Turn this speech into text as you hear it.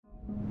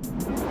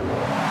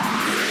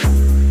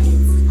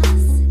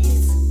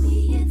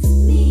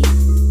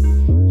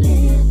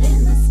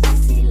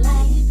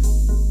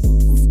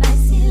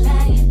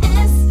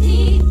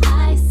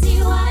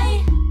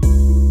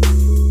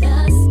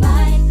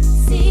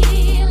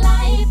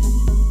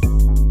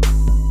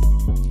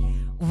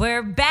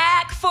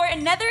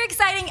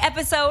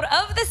episode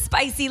of The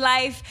Spicy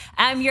Life.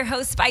 I'm your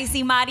host,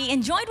 Spicy Madi,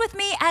 and joined with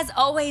me, as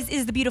always,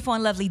 is the beautiful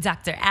and lovely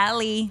Dr.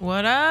 Ali.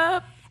 What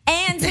up?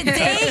 And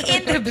today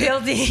in the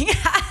building...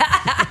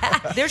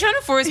 They're trying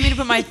to force me to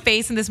put my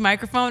face in this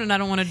microphone, and I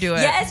don't want to do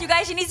it. Yes, you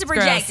guys, she needs to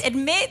project. Gross.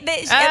 Admit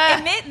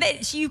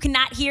that you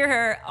cannot hear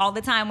her all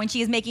the time when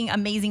she is making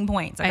amazing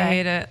points. Okay? I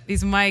hate it.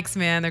 These mics,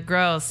 man, they're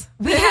gross.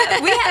 We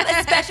have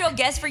a special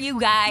guest for you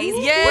guys.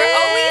 Yes. We're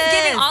always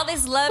giving all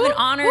this love and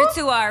honor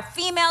to our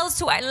females,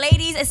 to our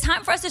ladies. It's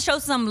time for us to show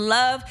some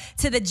love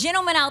to the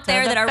gentlemen out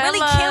there that are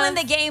really killing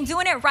the game,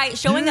 doing it right,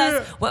 showing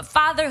us what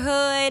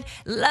fatherhood,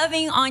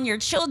 loving on your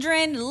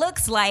children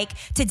looks like.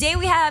 Today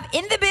we have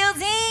in the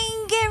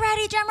building, get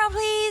ready, drum roll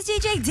please,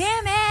 DJ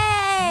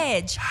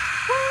Damage.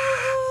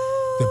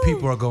 The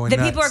people are going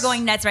nuts. The people are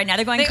going nuts right now.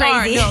 They're going They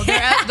crazy. are.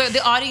 No,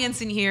 the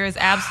audience in here is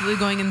absolutely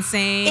going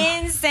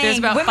insane. Insane. There's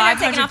about Women are 500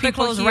 taking off their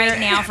people clothes here. right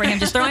now for him,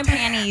 just throwing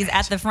panties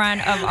at the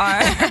front of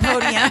our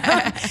podium.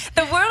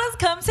 The world has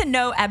come to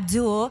know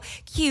Abdul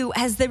Q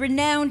as the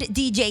renowned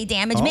DJ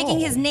Damage,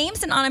 making his name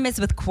synonymous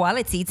with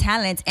quality,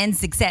 talent, and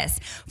success.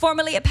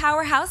 Formerly a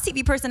powerhouse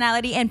TV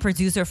personality and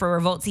producer for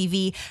Revolt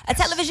TV, a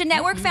television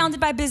network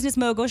founded by business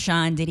mogul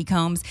Sean Diddy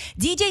Combs,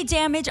 DJ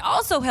Damage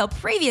also held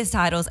previous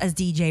titles as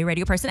DJ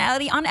radio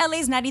personality on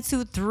LA's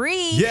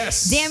 92.3.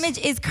 Yes. Damage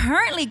is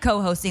currently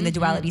co-hosting the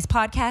Dualities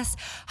podcast,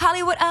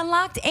 Hollywood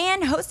Unlocked,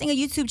 and hosting a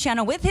YouTube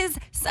channel with his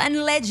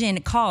son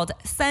legend called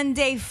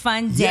Sunday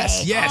Fun Day.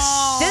 Yes.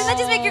 Doesn't that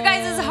just make your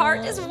guys'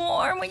 heart just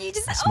warm when you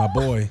just... That's my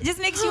boy. It just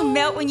makes you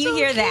melt when you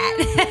hear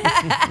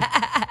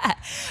that.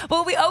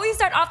 Well, we always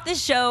start off the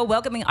show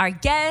welcoming our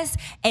guests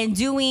and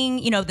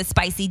doing, the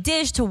spicy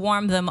dish to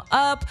warm them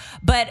up.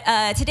 But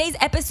today's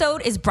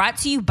episode is brought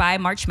to you by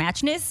March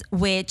Matchness,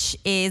 which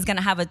is going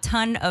to have a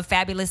ton of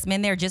fabulous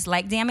men there just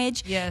like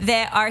Damage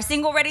that are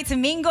single, ready to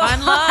mingle.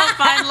 Find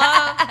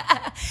love.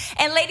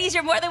 And ladies,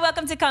 you're more than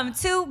welcome to come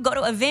too. Go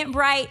to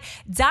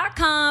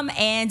eventbrite.com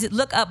and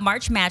look up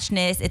March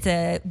Matchness. It's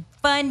a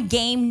fun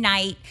game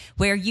night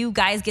where you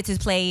guys get to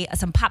play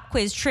some pop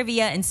quiz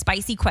trivia and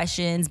spicy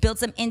questions, build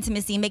some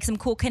intimacy, make some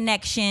cool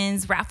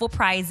connections, raffle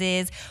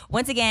prizes.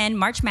 Once again,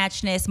 March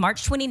Matchness,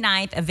 March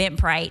 29th,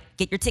 Eventbrite.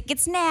 Get your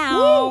tickets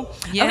now. Woo!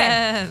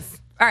 Yes. Okay.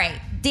 All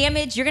right,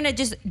 Damage, you're going to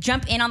just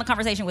jump in on the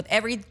conversation with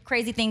every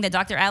crazy thing that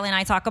Dr. Ali and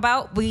I talk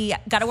about. We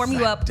got to warm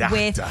you up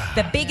with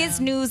the biggest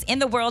news in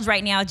the world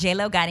right now.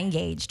 J-Lo got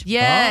engaged.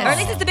 Yes. Or at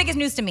least it's the biggest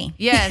news to me.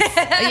 Yes.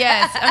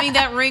 Yes. I mean,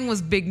 that ring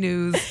was big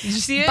news. Did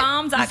you see it?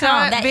 Bombs.com. You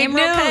saw it? That big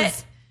emerald news.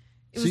 cut.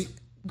 It was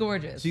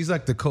gorgeous. She's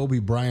like the Kobe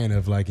Bryant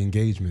of like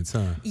engagements,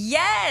 huh?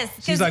 Yes.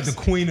 She's like the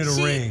queen of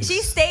the rings.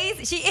 She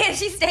stays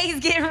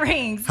getting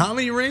rings. How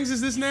many rings is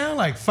this now?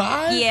 Like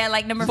 5? Yeah,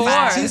 like number 4.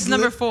 5. This is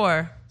number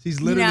 4. She's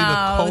literally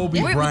the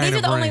Kobe Bryant these are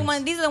of the only rings.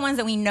 ones. These are the ones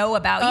that we know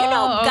about.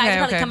 Guys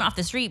probably coming off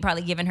the street,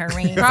 probably giving her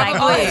rings.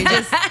 Probably.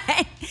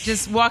 Like,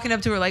 Just walking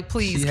up to her like,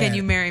 please, can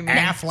you marry me?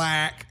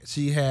 Affleck.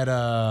 She had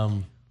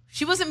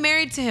She wasn't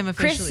married to him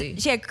officially.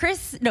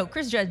 Chris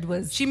Judd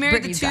was. She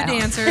married Britney the 2 style.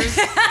 dancers.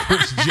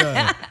 Chris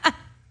Judd.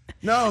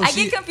 No, I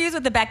get confused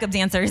with the backup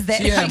dancers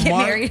that she had get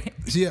Mark, married.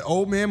 She had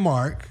old man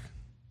Mark.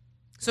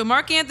 So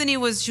Mark Anthony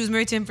she was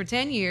married to him for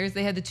 10 years.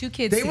 They had the 2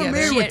 kids They together. were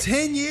married with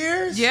 10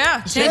 years?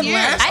 Yeah, 10 years.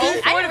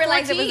 lasted? I didn't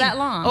realize it was that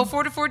long.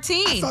 04 to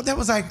 14. I thought that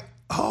was like,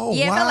 wow.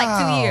 Yeah, it felt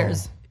like 2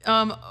 years.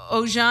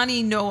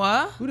 Ojani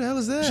Noah. Who the hell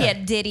is that? She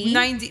had Diddy.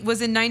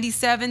 Was in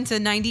 97 to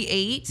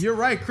 98. You're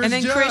right, Chris Judd.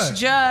 And then Chris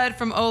Judd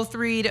from 01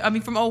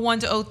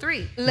 to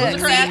 03. Look, Those are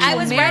her see, I actual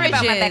was right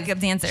about my marriages. backup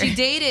dancer. She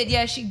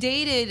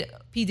dated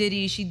P.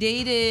 Diddy. She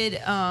dated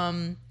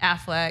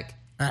Affleck.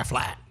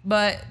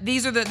 But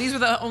these are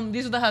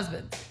the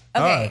husbands.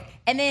 Okay. Right.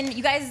 And then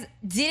you guys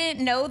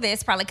didn't know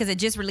this probably because it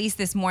just released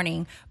this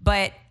morning,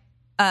 but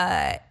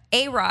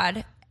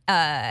A-Rod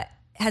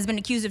has been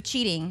accused of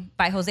cheating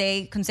by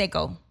Jose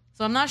Canseco.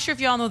 So I'm not sure if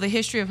y'all know the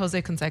history of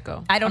Jose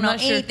Canseco. I don't I'm know not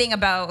sure. anything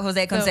about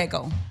Jose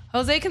Canseco. So,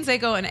 Jose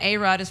Canseco and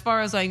A-Rod, as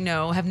far as I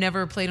know, have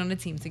never played on a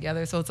team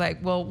together. So it's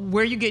like, well,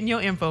 where are you getting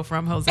your info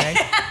from, Jose?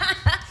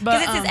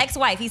 Because it's his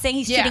ex-wife. He's saying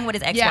he's cheating with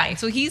his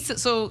ex-wife. Yeah.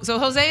 So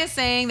Jose is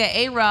saying that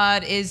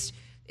A-Rod is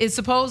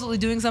supposedly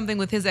doing something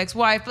with his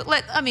ex-wife. But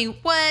what?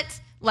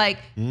 Like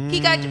he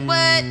got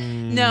what?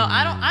 No,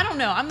 I don't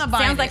know. I'm not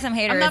buying it. Sounds like some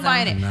haterism. I'm not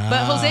buying it. Nah.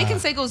 But Jose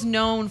Canseco is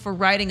known for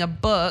writing a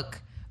book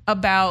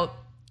about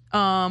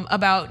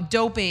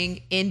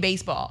doping in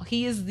baseball.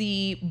 He is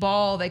the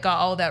ball that got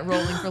all that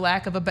rolling, for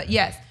lack of a but.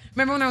 Yes.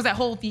 Remember when there was that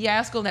whole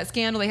fiasco and that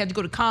scandal? They had to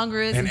go to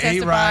Congress and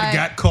testify. A-Rod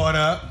got caught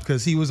up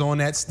because he was on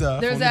that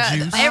stuff, There's on that.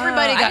 the juice.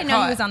 Everybody I got didn't know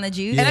caught. he was on the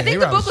juice. And I think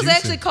the A-Rod book was was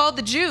actually juicing. called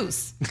The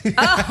Juice.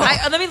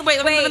 Oh. Let me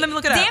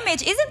look it up.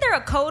 Damage, isn't there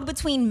a code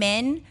between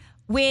men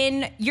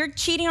when you're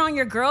cheating on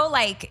your girl?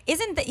 Like,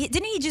 didn't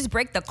he just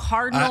break the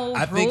cardinal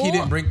I think he rule?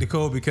 didn't break the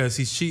code because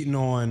he's cheating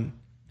on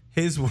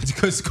his one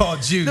because it's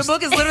called Juice. The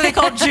book is literally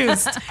called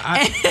Juiced.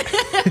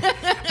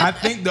 I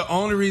think the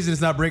only reason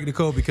it's not breaking the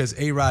code because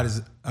A-Rod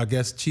is, I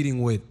guess,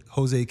 cheating with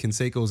Jose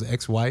Canseco's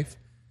ex-wife.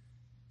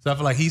 So I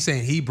feel like he's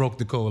saying he broke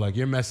the code. Like,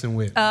 you're messing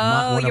with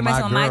Oh, one you're of my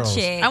messing with my girls.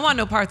 chick. I want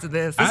no parts of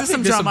this. I This is think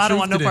some there's drama I don't truth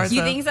want no to parts this.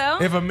 You of. think so?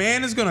 If a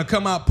man is going to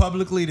come out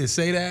publicly to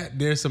say that,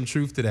 there's some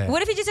truth to that.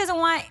 What if he just doesn't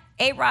want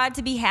A-Rod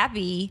to be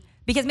happy?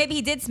 Because maybe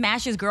he did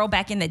smash his girl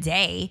back in the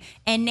day,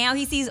 and now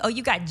he sees, oh,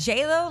 you got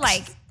J-Lo?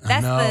 Like,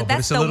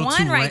 that's the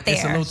one right there.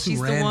 It's a little too She's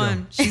the random.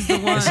 one. She's the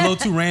one. It's a little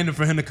too random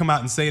for him to come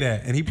out and say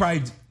that. And he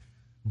probably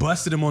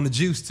busted him on the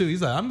juice, too.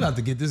 He's like, I'm about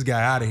to get this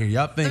guy out of here.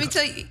 Y'all think... Let me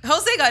tell you,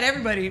 Jose got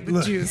everybody with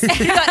Look. juice. He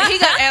got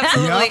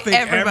absolutely Y'all think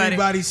everybody.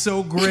 everybody's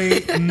so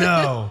great?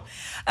 No.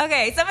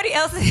 Okay, somebody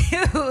else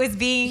who is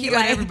being He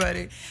got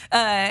everybody.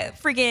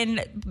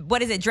 Freaking,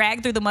 what is it,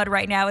 dragged through the mud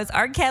right now is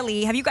R.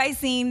 Kelly. Have you guys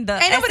seen the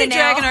Ain't nobody SNL?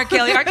 dragging R.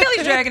 Kelly. R.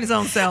 Kelly's dragging his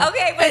own self.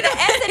 Okay, but the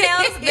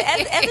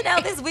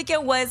SNL this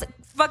weekend was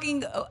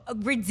fucking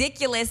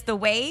ridiculous. The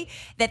way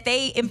that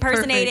they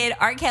impersonated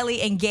R.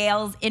 Kelly and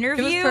Gail's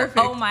interview. perfect.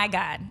 Oh my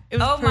God. It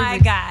was Oh my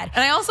perfect. God.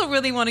 And I also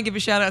really want to give a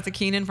shout out to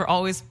Keenan for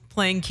always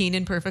playing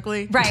Keenan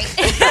perfectly. Right.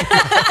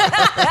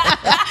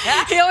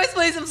 He always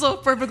plays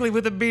himself perfectly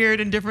with a beard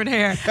and different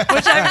hair,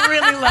 which I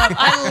really love.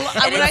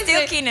 And it's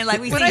still Keenan,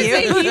 like we when see I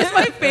you. say he's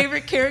my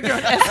favorite character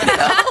on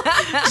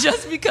SNL,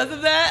 just because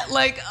of that,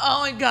 like, oh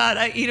my God,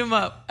 I eat him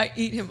up. I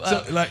eat him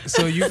up.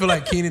 So you feel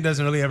like Keenan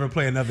doesn't really ever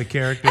play another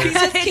character? He's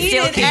just Still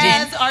Keenan Keenan.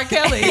 as R.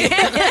 Kelly,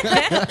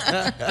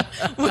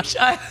 which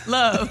I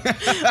love,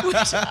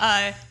 which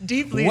I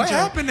deeply What enjoy.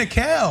 happened to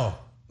Kel?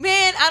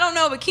 Man, I don't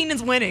know, but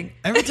Keenan's winning.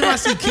 Every time I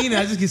see Keenan,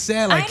 I just get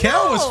sad. Like, I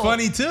Kel was know.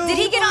 funny, too. Did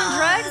he get on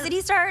drugs? Did he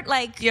start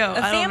like Yo, a I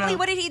don't family? know.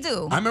 What did he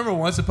do? I remember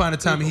once upon a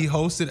time he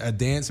hosted a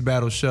dance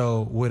battle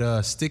show with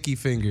Sticky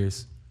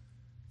Fingers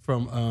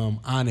from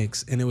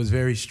Onyx, and it was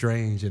very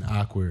strange and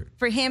awkward.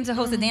 For him to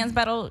host a dance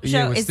battle show,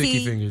 Yeah, with is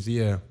Sticky Fingers,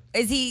 yeah.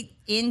 Is he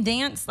in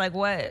dance? Like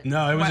what?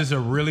 No, it was just a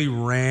really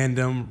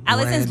random.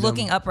 Allison's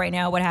looking up right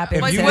now. What happened?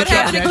 If Like, you what look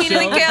at happened to that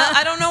Keenan and show- Kel?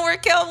 I don't know where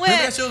Kel Remember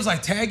that went. show was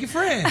like, tag your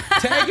friend.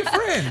 Tag your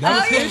friend.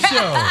 That was his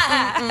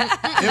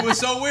show. It was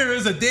so weird. It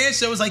was a dance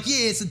show. It was like,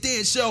 yeah, it's a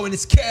dance show, and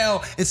it's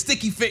Kel and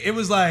Sticky Fingers. It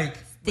was like...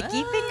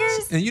 Sticky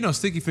Fingers? And you know,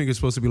 Sticky Fingers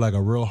supposed to be like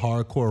a real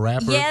hardcore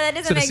rapper. Yeah, that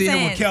doesn't so to make see him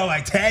with sense. Kel,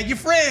 like, tag your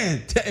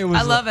friend. It was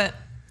I love it.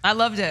 I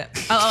loved it.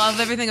 I love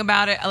everything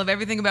about it. I love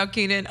everything about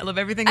Keenan. I love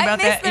everything I about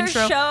miss that their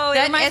intro. show. It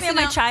That reminds me of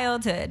my SNL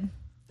childhood.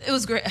 It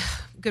was great.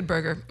 Good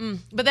burger.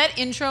 But that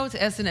intro to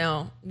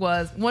SNL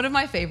was one of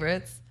my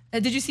favorites.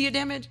 Did you see it,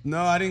 Damage?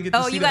 No, I didn't get to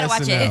Oh, see you the gotta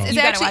watch it. SNL. You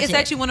gotta watch It's it.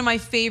 actually one of my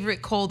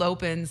favorite cold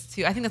opens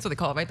too. I think that's what they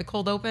call it, right? The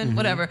cold open,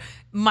 whatever.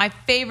 My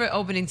favorite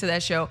opening to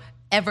that show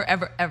ever,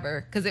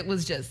 because it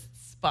was just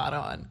spot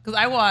on. Because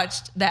I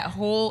watched that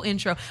whole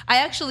intro. I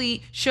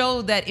actually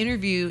showed that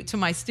interview to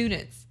my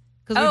students.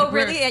 Oh,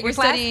 really? At your We're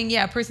class?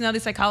 studying, personality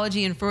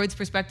psychology and Freud's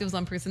perspectives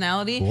on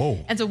personality.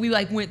 Whoa. And so we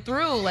like went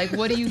through, like,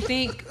 what do you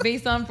think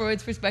based on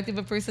Freud's perspective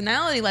of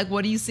personality? Like,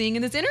 what are you seeing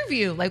in this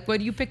interview? Like, what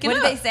are you picking What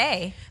up? did they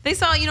say? They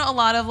saw, a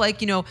lot of like,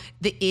 the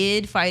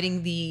id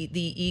fighting the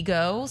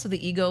ego. So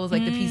the ego is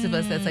like the piece of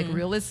us that's like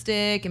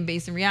realistic and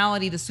based in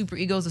reality. The super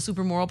ego is the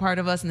super moral part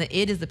of us, and the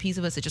id is the piece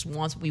of us that just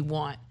wants what we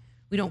want.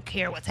 We don't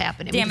care what's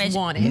happening. We Damage. just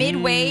want it.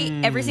 Midway,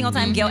 every single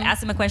time Gail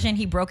asked him a question,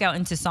 he broke out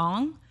into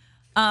song.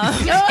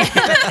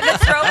 The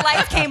strobe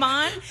lights came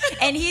on,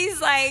 and he's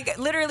like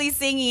literally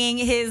singing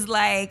his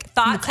like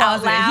thoughts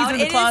out closet. loud.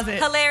 He's in the closet. It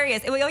is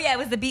hilarious. Oh yeah, it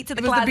was the beat to the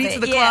It was closet. the beat to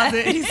the Yeah.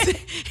 closet.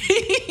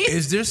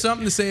 Is there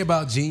something to say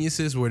about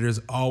geniuses where there's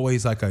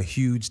always like a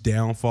huge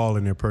downfall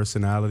in their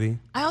personality?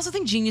 I also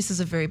think genius is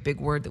a very big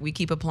word that we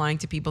keep applying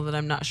to people that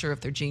I'm not sure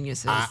if they're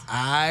geniuses.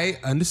 I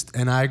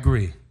understand, and I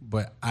agree,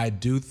 but I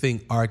do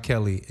think R.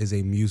 Kelly is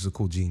a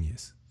musical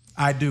genius.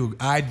 I do.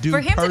 For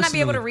him to not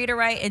be able to personally. read or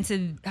write and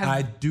to have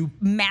I do.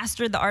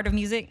 mastered the art of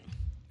music.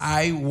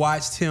 I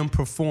watched him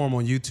perform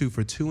on YouTube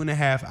for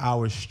 2.5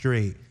 hours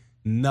straight.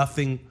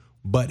 Nothing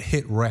but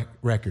hit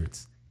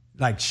records,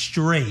 like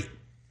straight.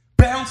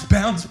 Bounce,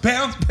 bounce,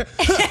 bounce.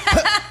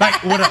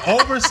 Like with an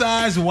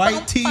oversized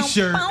white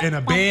T-shirt and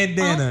a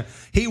bandana.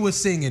 He was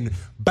singing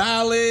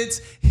ballads,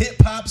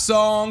 hip hop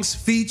songs,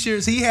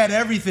 features. He had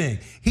everything.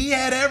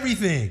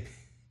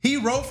 He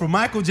wrote for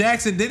Michael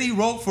Jackson. Then he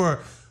wrote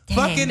for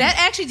fucking. That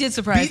actually did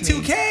surprise me.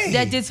 B2K.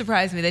 That did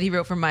surprise me that he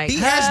wrote for Mike. He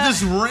has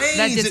this range.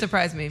 That did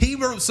surprise me. He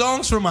wrote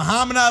songs for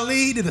Muhammad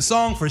Ali, did a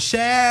song for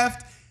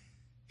Shaft.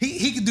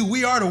 He could do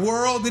We Are the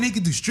World, then he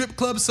could do strip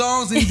club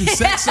songs, then he could do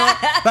sex songs.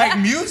 Like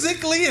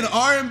musically and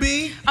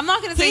R&B. I'm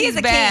not gonna say He he's is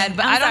a bad, king.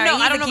 but I'm I don't sorry, know.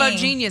 he's I don't know a about king.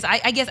 genius.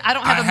 I guess I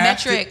don't have a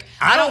metric.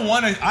 I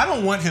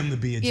don't want him to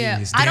be a Yeah,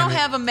 genius. I don't damn it.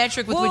 have a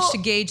metric with which to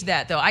gauge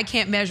that though. I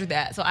can't measure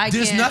that, so I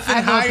There's can't. nothing I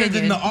have no higher opinion.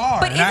 than the R,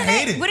 But and I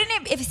hate it. Wouldn't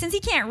it, if since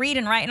he can't read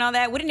and write and all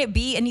that, wouldn't it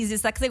be, and he's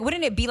dyslexic,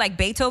 wouldn't it be like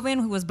Beethoven,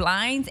 who was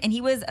blind and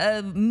he was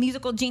a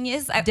musical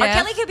genius? R. Deaf.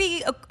 Kelly could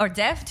be, or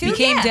deaf too?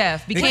 Became Yeah.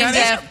 deaf. Became kinda-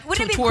 deaf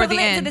Wouldn't it be toward the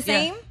equivalent end. to the Yeah.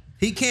 same?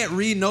 He can't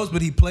read notes,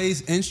 but he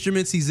plays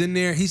instruments. He's in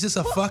there. He's just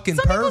a fucking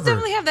Some pervert. people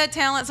definitely have that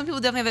talent. Some people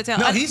definitely have that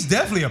talent. No, he's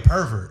definitely a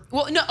pervert.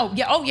 Well, no,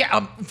 oh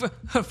yeah.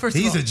 First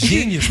He's of all, a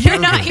genius. You're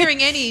pervert. not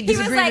hearing any He was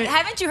disagreement. like,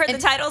 haven't you heard the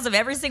titles of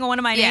every single one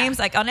of my Yeah. names?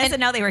 Like on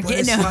SNL, they were But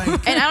getting it's them.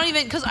 like- And I don't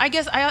even, because I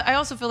guess I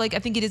also feel like I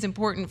think it is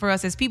important for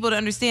us as people to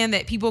understand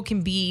that people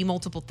can be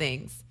multiple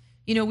things.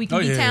 You know, we can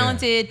Oh, be yeah,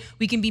 talented,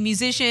 we can be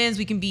musicians,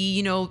 we can be,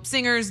 you know,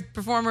 singers,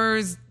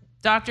 performers,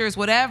 doctors,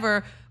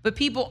 whatever. But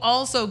people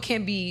also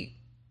can be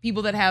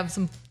people that have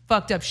some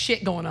fucked up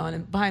shit going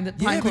on behind Yeah,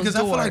 closed because doors. I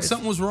feel like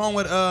something was wrong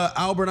with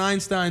Albert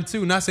Einstein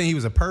too. Not saying he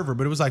was a pervert,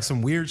 but it was like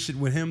some weird shit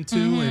with him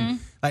too. And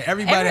like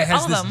everybody that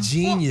has all of them. this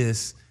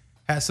genius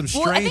has some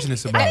Well, I think-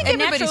 strangeness I about think it. a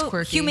Everybody's natural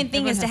quirky. human thing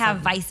Everyone is to has have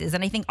something. vices,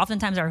 and I think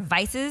oftentimes our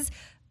vices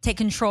take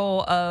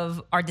control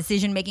of our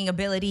decision-making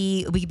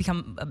ability. We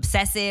become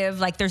obsessive.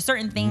 Like there's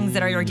certain things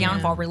that are your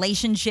downfall.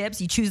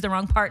 Relationships, you choose the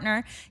wrong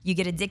partner, you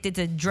get addicted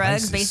to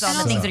drugs Vices based on the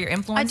suck. things that you're I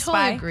influenced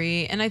totally by.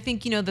 agree. And I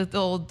think, you know, the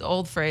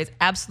old phrase,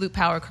 absolute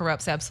power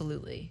corrupts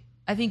absolutely.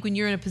 I think when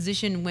you're in a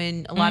position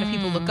when a lot of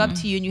people look up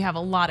to you and you have a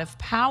lot of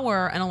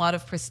power and a lot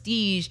of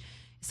prestige,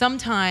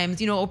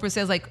 sometimes, you know, Oprah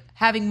says like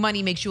having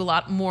money makes you a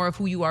lot more of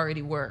who you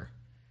already were.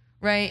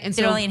 Right. And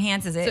It only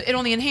enhances it. So it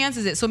only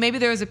enhances it. So maybe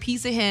there's a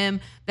piece of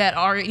him that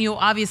are, you know,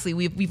 obviously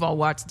we've all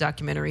watched the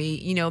documentary,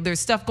 you know, there's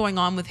stuff going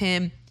on with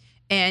him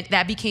and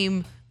that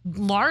became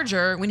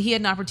larger when he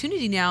had an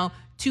opportunity now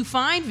to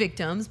find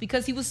victims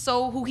because he was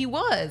so who he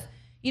was.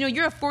 You know,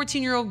 you're a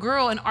 14-year-old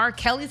girl and R.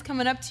 Kelly's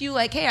coming up to you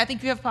like, hey, I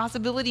think you have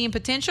possibility and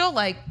potential.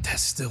 Like,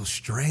 That's still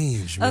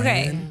strange, man.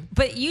 Okay,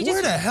 but you Where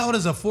just the hell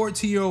does a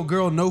 14-year-old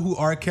girl know who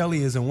R.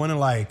 Kelly is and want to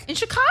like? in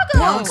Chicago.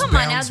 Bounce, come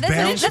on now, bounce, that's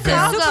bounce, a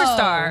bounce.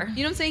 superstar. You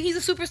know what I'm saying?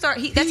 He's a superstar.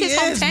 That's He his is,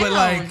 hometown. but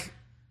like,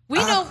 we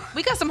know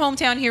we got some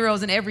hometown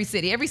heroes in every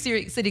city. Every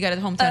city got a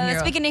hometown hero.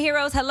 Speaking of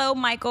heroes, hello,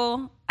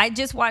 Michael. I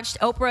just watched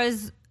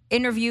Oprah's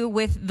interview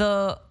with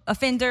the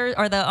offender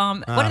or the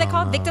what are they don't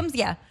called? know. Victims?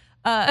 Yeah.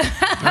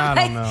 I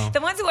don't know.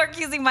 The ones who are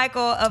accusing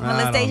Michael of I don't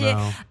molestation.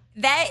 know.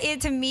 That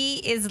to me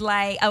is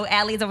like, oh,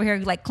 Allie's over here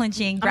like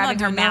clenching, grabbing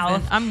her doing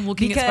nothing. mouth. I'm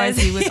looking at because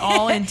Spicy with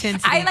all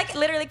intensity. I like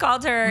literally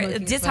called her I'm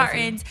looking at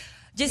disheartened.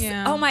 Just,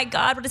 Yeah. oh my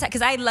God, what is that?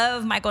 Because I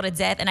love Michael to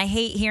death and I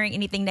hate hearing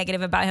anything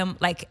negative about him.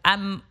 Like,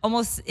 I'm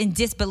almost in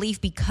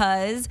disbelief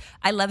because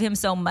I love him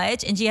so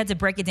much. And she had to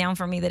break it down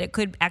for me that it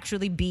could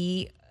actually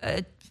be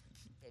a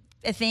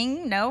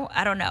thing. No,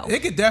 I don't know.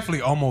 It could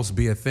definitely almost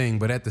be a thing,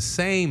 but at the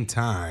same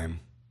time,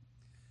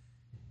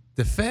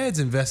 the feds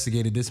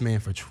investigated this man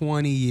for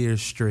 20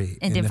 years straight.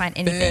 And didn't find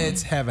anything. The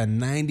feds have a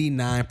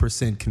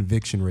 99%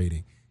 conviction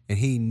rating, and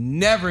he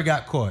never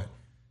got caught.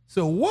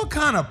 So what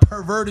kind of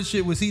perverted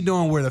shit was he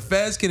doing where the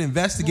feds can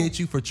investigate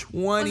you for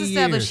 20 was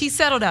established. years? He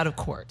settled out of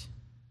court.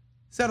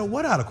 Settled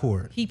what out of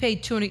court? He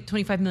paid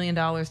 $25 million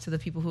to the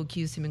people who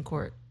accused him in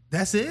court.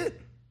 That's it?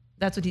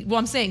 That's what well,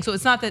 I'm saying. So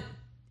it's not that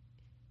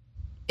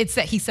it's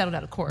that he settled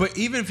out of court. But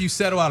even if you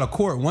settle out of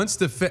court, once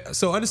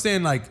so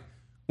understand, like,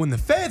 when the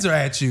feds are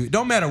at you, it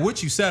don't matter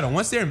what you settle.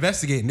 Once they're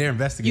investigating, they're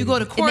investigating. you go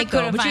to court though,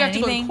 couldn't but you find have to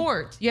go to anything?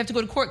 court. You have to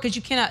go to court because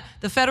you cannot.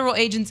 The federal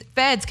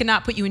feds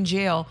cannot put you in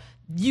jail.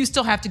 You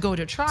still have to go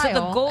to trial. So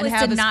the goal and is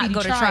have to a not speedy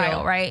go to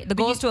trial, right? The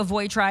goal is to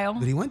avoid trial.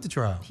 But he went to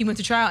trial. He went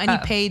to trial and he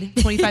paid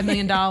 $25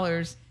 million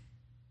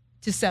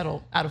to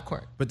settle out of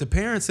court. But the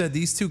parents said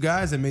these two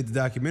guys that made the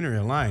documentary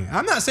are lying.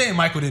 I'm not saying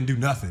Michael didn't do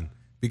nothing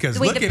because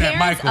Wait, the looking at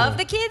parents Michael of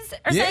the kids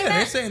are yeah, saying they're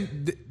that?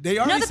 saying they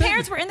already No, the said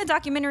parents that. were in the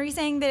documentary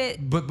saying that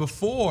it, But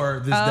before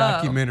this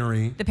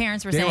documentary, the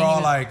parents were they saying were all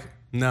he was- like,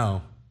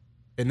 no,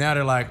 and now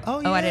they're like, oh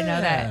yeah. I didn't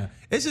know that.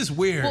 It's just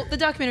weird. Well, the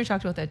documentary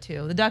talked about that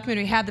too. The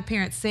documentary had the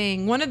parents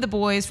saying, one of the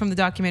boys from the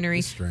documentary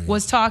That's strange.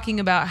 was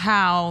talking about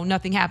how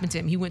nothing happened to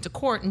him. He went to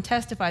court and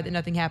testified that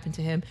nothing happened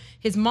to him.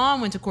 His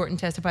mom went to court and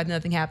testified that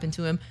nothing happened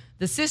to him.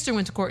 The sister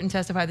went to court and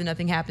testified that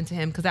nothing happened to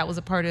him because that was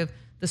a part of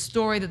the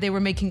story that they were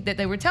making, that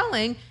they were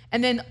telling.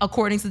 And then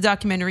according to the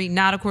documentary,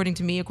 not according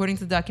to me, according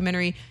to the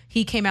documentary,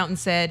 he came out and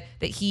said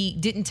that he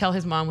didn't tell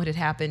his mom what had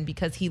happened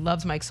because he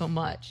loves Mike so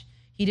much.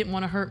 He didn't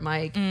want to hurt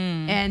Mike.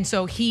 And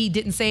so he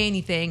didn't say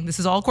anything. This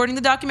is all according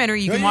to the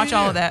documentary. You can Yeah, watch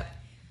all yeah. of that.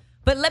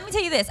 But let me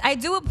tell you this. I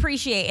do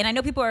appreciate, and I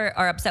know people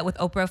are upset with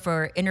Oprah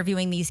for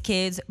interviewing these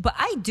kids, but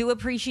I do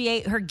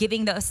appreciate her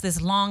giving us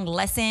this long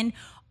lesson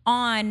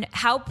on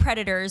how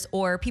predators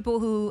or people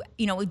who,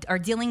 you know, are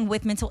dealing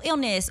with mental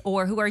illness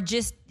or who are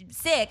just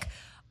sick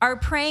are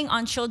preying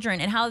on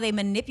children and how they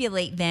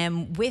manipulate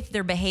them with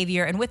their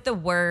behavior and with the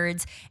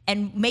words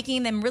and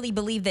making them really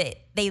believe that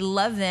they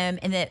love them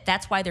and that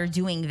that's why they're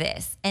doing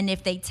this. And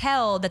if they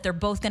tell that they're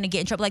both going to get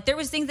in trouble, like there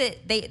was things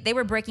that they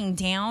were breaking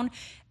down.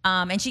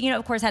 And she, you know,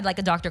 of course, had like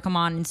a doctor come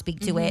on and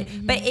speak to it.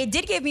 But it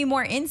did give me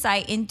more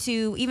insight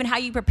into even how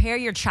you prepare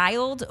your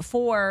child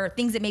for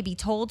things that may be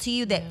told to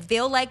you that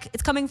feel like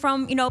it's coming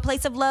from, you know, a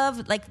place of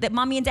love, like that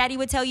mommy and daddy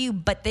would tell you,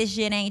 but this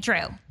shit ain't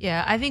true.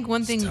 Yeah, I think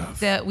one thing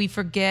that we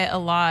forget a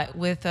lot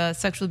with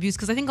sexual abuse,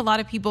 because I think a lot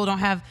of people don't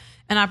have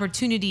an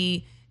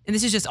opportunity and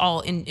this is just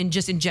all in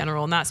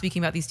general, not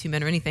speaking about these two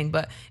men or anything,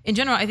 but in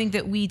general, I think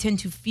that we tend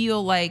to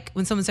feel like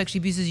when someone sexually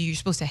abuses you, you're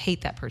supposed to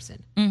hate that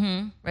person,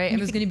 right? And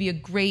there's going to be a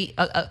great,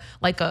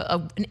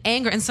 an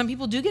anger, and some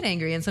people do get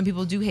angry, and some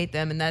people do hate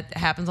them, and that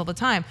happens all the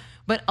time.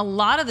 But a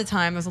lot of the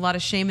time, there's a lot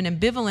of shame and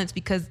ambivalence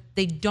because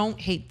they don't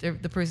hate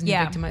the person who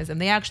victimized them.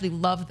 They actually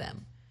love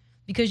them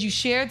because you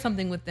shared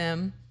something with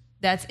them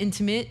that's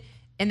intimate,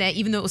 and that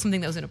even though it was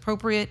something that was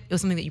inappropriate, it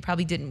was something that you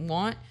probably didn't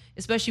want,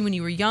 especially when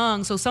you were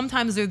young. So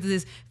sometimes there's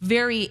this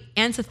very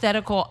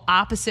antithetical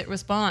opposite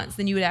response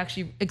than you would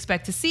actually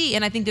expect to see.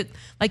 And I think that,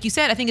 like you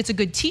said, I think it's a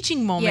good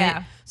teaching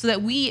moment so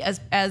that we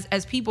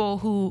as people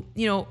who,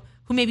 you know,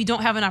 who maybe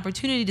don't have an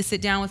opportunity to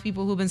sit down with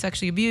people who've been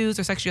sexually abused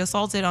or sexually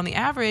assaulted on the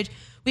average,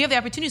 we have the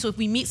opportunity. So if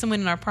we meet someone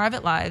in our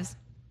private lives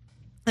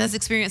that's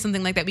experienced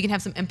something like that, we can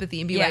have some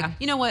empathy and be like,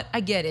 you know what, I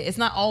get it. It's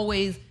not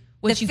always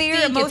what the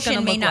fear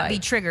emotion may not be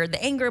triggered.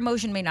 The anger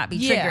emotion may not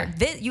be triggered.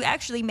 You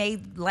actually may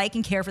like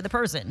and care for the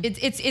person.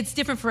 It's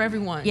different for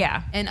everyone.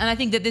 Yeah. And I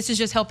think that this is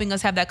just helping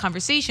us have that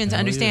conversation to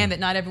understand that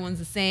not everyone's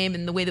the same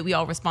and the way that we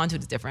all respond to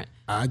it is different.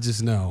 I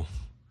just know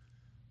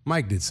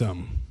Mike did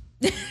something.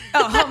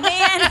 Oh,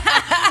 man.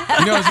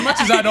 You know, as much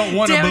as I don't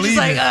want to believe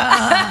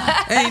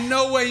it, ain't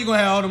no way you're going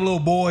to have all them little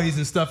boys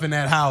and stuff in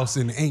that house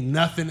and ain't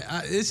nothing.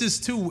 It's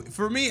just too,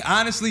 for me,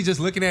 honestly, just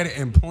looking at it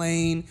in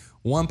plain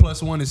 1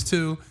 + 1 is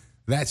 2.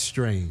 That's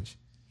strange.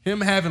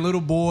 Him having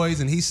little boys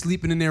and he's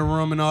sleeping in their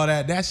room and all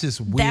that, that's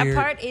just weird. That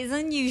part is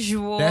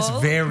unusual. That's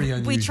very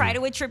unusual. We try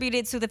to attribute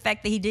it to the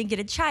fact that he didn't get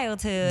a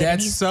childhood.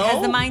 That's he so?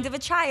 has the mind of a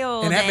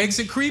child. And that makes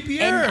it creepier.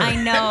 And I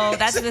know.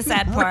 That's the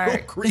sad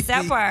part. Creepy. The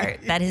sad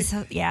part. That is,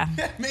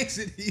 That makes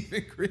it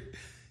even creepy.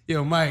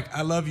 Yo, Mike,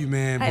 I love you,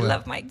 man. I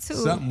love Mike, too.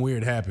 Something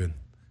weird happened.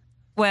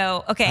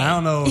 Well, okay. I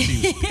don't know if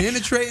he was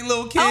penetrating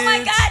little kids. Oh, my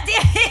God.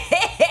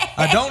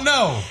 I don't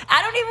know.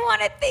 I don't even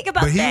want to think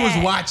about that. But he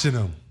was watching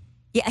them.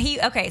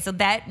 Yeah, okay, so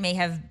that may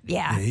have,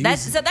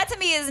 so that to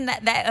me isn't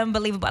that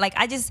unbelievable. Like,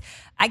 I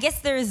guess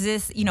there's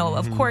this, you know,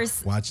 of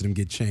course, watching them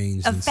get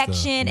changed,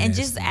 affection and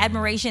just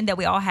admiration that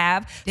we all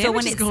have. So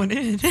when it's going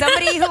in,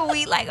 somebody who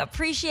we like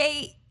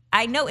appreciate,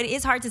 I know it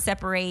is hard to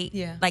separate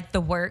like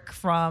the work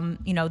from,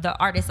 you know, the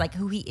artist, like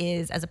who he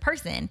is as a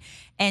person.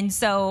 And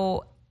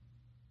so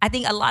I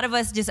think a lot of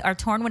us just are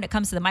torn when it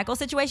comes to the Michael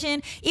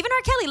situation. Even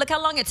R. Kelly, look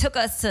how long it took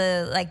us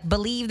to like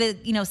believe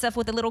that, you know, stuff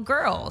with the little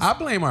girls. I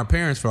blame our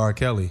parents for R.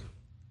 Kelly.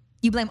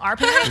 You blame our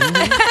parents? Why do you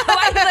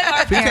blame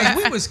our parents?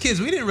 Because we was kids.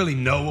 We didn't really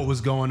know what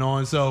was going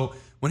on. So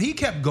when he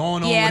kept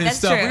going on with his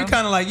stuff, we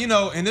kind of like, you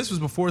know, and this was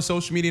before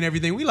social media and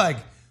everything. We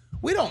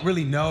don't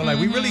really know. Like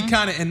we really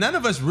kind of, and none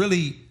of us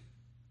really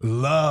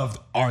loved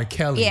R.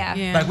 Kelly.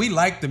 Yeah. Like we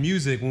liked the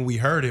music when we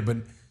heard it, but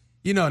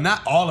you know,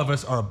 not all of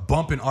us are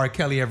bumping R.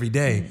 Kelly every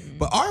day,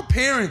 but our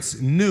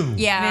parents knew.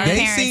 Yeah,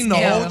 they seen the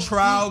whole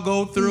trial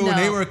go through, and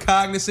they were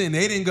cognizant. And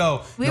they didn't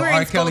go. We were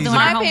R. in school Kelly's doing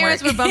my our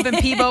parents homework. were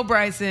bumping Peebo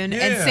Bryson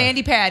and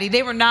Sandy Patty.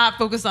 They were not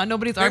focused on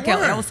nobody's R.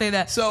 Kelly. I will say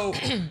that. So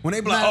when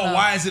they be like, "Oh,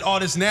 why is it all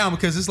this now?"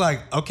 Because it's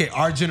like, okay,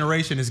 our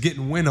generation is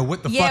getting wind of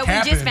what the fuck happened.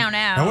 Yeah, we just found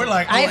out. And we're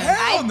like, oh,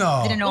 hell no.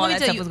 I didn't know all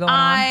that stuff was going on.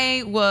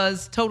 I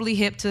was totally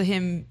hip to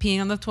him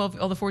peeing on the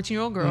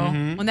 14-year-old girl.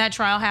 When that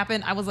trial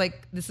happened, I was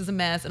like, this is a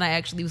mess. And I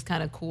actually was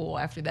kind of cool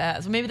after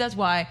that. So maybe that's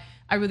why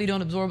I really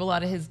don't absorb a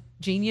lot of his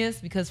genius,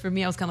 because for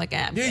me, I was kind of like,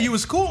 yeah, you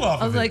was cool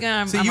off of it. I was like,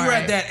 so I'm you were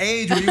right. at that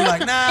age where you were like,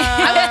 nah.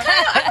 I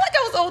feel like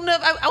I was old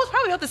enough. I was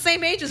probably about the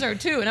same age as her,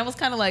 too. And I was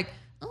kind of like,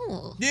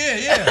 oh.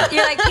 Yeah.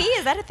 You're like, P,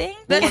 is that a thing?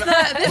 What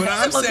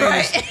I'm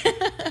saying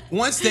is,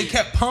 once they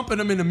kept pumping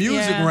him in the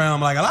music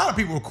realm, like a lot of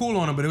people were cool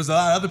on him, but it was a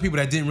lot of other people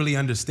that didn't really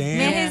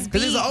understand. Man,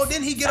 because it's like, oh,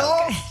 didn't he get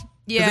off?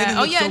 Yeah.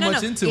 They didn't look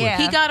much into it.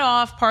 He got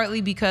off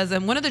partly because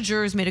one of the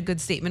jurors made a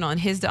good statement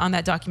on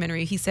that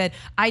documentary. He said,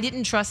 "I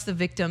didn't trust the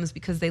victims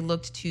because they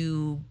looked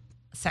too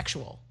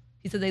sexual."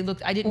 He said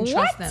I didn't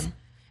trust them.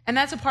 And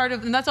that's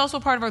also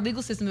part of our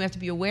legal system we have to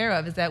be aware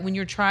of, is that when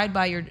you're tried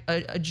by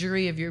a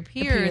jury of your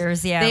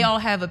peers, they all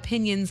have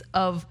opinions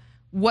of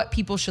what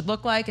people should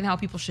look like and how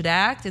people should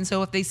act. And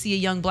so if they see a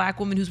young black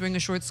woman who's wearing a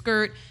short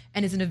skirt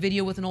and is in a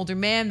video with an older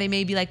man, they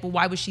may be like, well,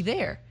 why was she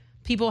there?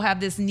 People have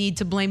this need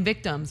to blame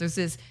victims. There's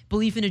this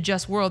belief in a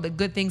just world that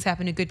good things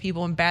happen to good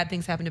people and bad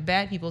things happen to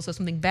bad people. So if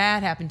something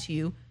bad happened to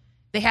you,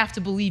 they have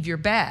to believe you're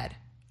bad.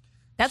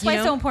 That's why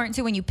it's so important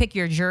too when you pick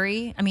your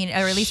jury. I mean,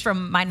 or at least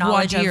from my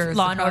knowledge of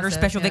Law and Order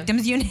Special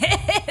Victims Unit,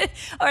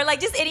 or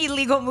like just any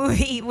legal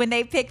movie, when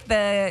they pick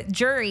the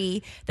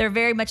jury, they're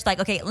very much like,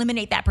 okay,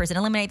 eliminate that person.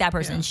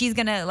 Yeah. She's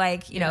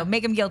gonna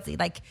make him guilty.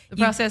 Like the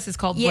process is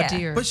called voir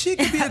dire. But she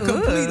could be a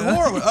complete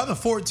whore with other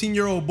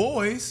 14-year-old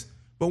boys.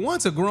 But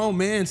once a grown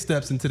man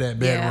steps into that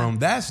bedroom,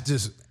 that's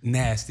just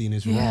nasty and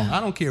it's wrong. I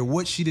don't care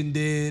what she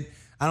did.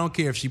 I don't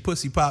care if she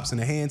pussy pops in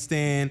a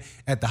handstand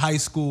at the high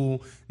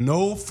school.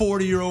 No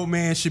 40-year-old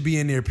man should be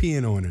in there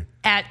peeing on her.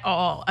 At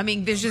all. I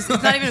mean, it's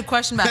not even a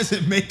question about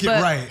doesn't make it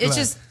right. It's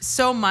just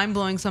so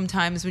mind-blowing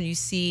sometimes when you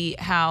see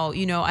how,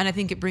 and I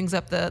think it brings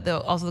up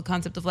also the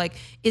concept of like,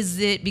 is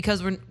it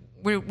because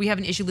we have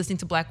an issue listening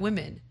to black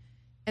women?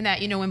 And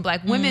that, when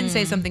black women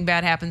say something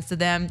bad happens to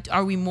them,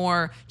 are we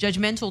more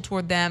judgmental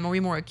toward them? Are we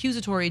more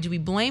accusatory? Do we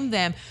blame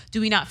them?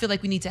 Do we not feel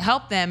like we need to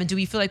help them? And do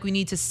we feel like we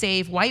need to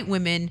save white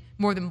women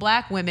more than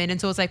black women? And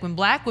so it's like when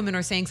black women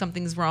are saying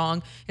something's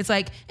wrong, it's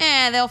like,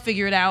 they'll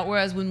figure it out.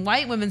 Whereas when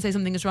white women say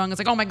something is wrong, it's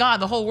like, oh my God,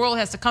 the whole world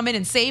has to come in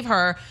and save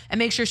her and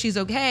make sure she's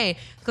okay.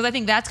 Because I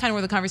think that's kind of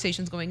where the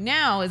conversation's going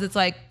now, is it's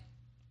like,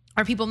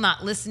 are people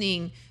not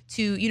listening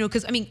to,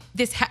 because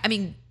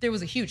there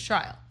was a huge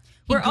trial.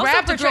 He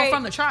grabbed the girl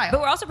from the trial.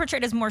 But we're also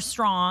portrayed as more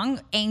strong,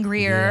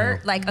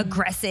 angrier,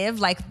 aggressive.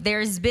 Like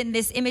there's been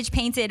this image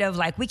painted of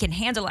like we can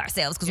handle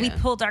ourselves because we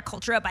pulled our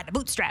culture up by the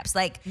bootstraps.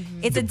 Like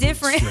it's a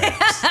different,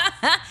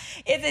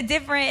 it's a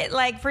different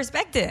like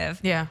perspective.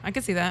 Yeah, I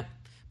could see that.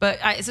 But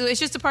so it's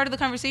just a part of the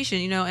conversation,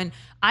 And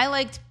I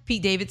liked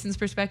Pete Davidson's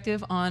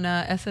perspective on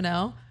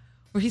SNL,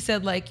 where he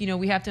said like,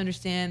 we have to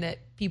understand that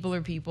people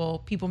are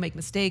people. People make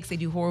mistakes. They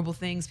do horrible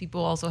things.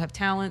 People also have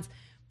talents.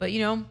 But,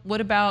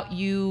 what about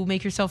you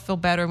make yourself feel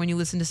better when you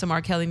listen to some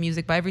R. Kelly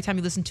music? By every time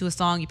you listen to a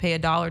song, you pay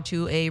 $1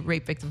 to a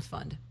rape victims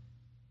fund.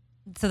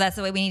 So that's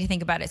the way we need to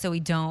think about it, so we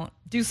don't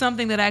do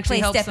something that actually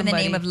helps Step somebody.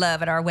 in the Name of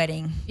Love at our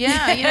wedding.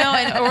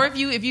 Yeah, or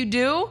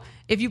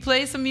if you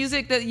play some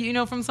music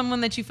that, from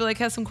someone that you feel like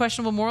has some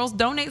questionable morals,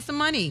 donate some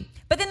money.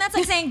 But then that's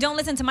like saying, don't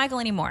listen to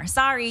Michael anymore.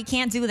 Sorry,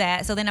 can't do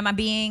that. So then am I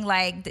being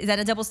like, is that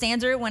a double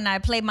standard when I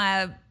play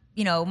my...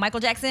 Michael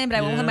Jackson, but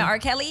I won't play my R.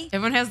 Kelly.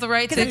 Everyone has the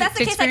right to if that's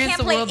the case, I experience can't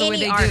the play world the way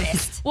any they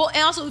artist. do. Well,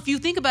 and also if you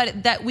think about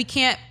it, that we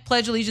can't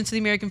pledge allegiance to the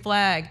American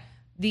flag.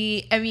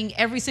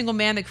 Every single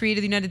man that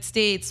created the United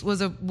States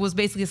was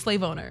basically a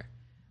slave owner.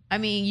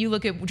 You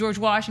look at George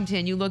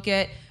Washington, you look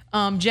at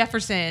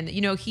Jefferson.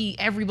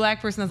 Every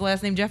black person has the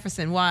last name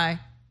Jefferson. Why?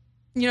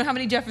 How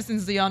many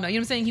Jeffersons do y'all know? You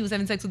know what I'm saying? He was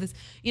having sex with his,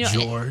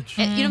 George.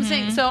 And, you know what I'm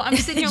saying? So I'm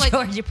just sitting here like,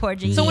 Georgia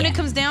Porgy. So when it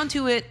comes down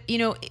to it,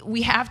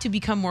 we have to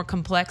become more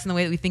complex in the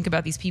way that we think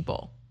about these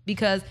people,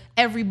 because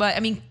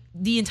everybody,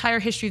 the entire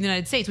history of the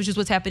United States, which is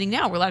what's happening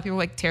now, where a lot of people are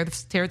like, tear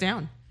it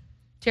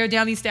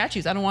down these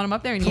statues. I don't want them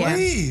up there anymore.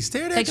 Please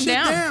tear that shit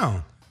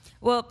down.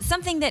 Well,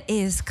 something that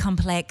is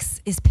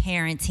complex is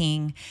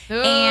parenting. Oh.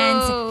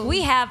 And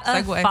we have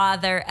a Segue.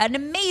 father, an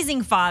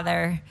amazing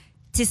father,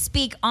 to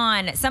speak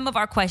on some of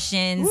our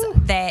questions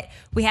that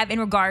we have in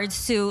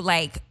regards to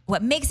like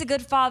what makes a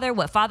good father,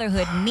 what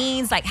fatherhood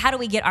means, like how do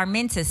we get our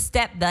men to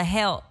step the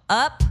hell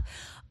up?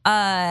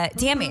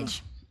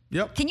 Damage.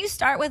 Yep. Can you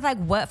start with like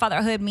what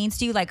fatherhood means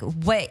to you? Like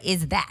what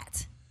is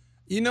that?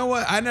 You know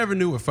what? I never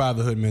knew what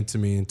fatherhood meant to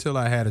me until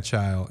I had a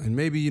child. And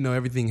maybe,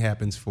 everything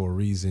happens for a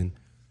reason.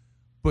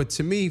 But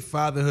to me,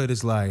 fatherhood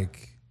is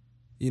like,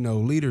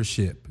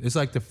 leadership. It's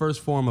like the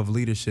first form of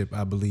leadership,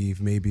 I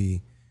believe,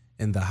 maybe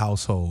in the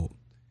household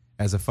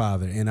as a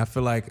father. And I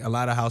feel like a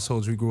lot of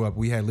households we grew up,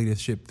 we had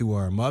leadership through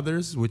our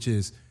mothers, which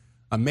is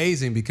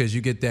amazing because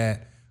you get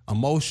that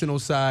emotional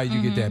side,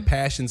 you get that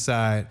passion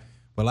side.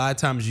 But a lot of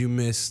times you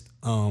miss,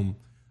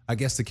 I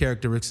guess, the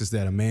characteristics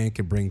that a man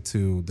can bring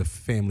to the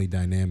family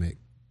dynamic.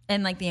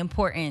 And like the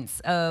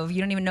importance of,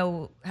 you don't even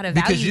know how to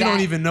value because you that.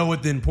 don't even know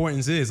what the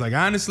importance is. Like,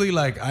 honestly,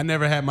 like I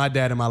never had my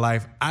dad in my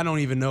life. I don't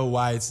even know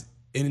why it's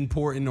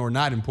important or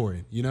not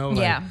important, Like,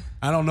 Yeah.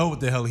 I don't know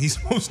what the hell he's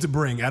supposed to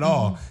bring at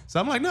all. So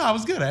I'm like, no, I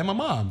was good. I had my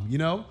mom,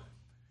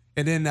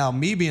 And then now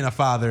me being a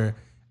father,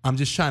 I'm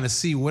just trying to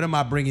see what am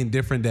I bringing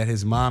different that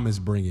his mom is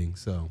bringing.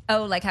 So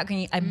like how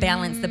can I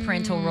balance the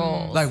parental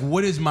roles? like,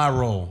 what is my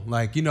role?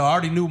 Like, I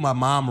already knew what my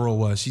mom role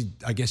was.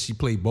 I guess she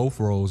played both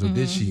roles, or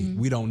did she?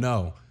 We don't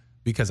know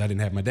because I didn't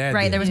have my dad.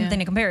 Right, there there was nothing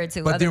to compare it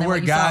to. But other there than were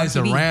what you saw on guys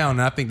TV. around,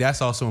 and I think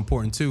that's also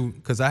important too,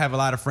 because I have a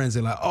lot of friends that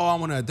are like, oh, I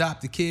want to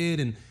adopt a kid,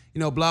 and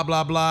blah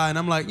blah blah, and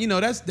I'm like,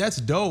 that's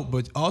dope,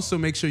 but also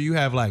make sure you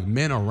have like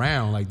men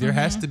around. Like there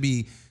has to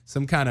be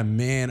some kind of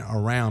man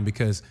around,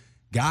 because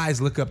guys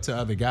look up to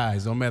other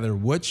guys. No matter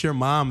what your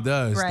mom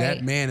does, Right.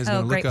 that man is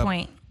going to look great up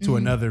point. to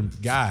another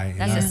guy.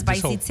 That's And I a just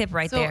spicy hope- tip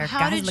right So there. how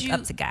Guys did look you,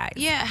 up to guys.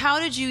 Yeah, how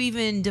did you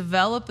even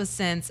develop a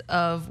sense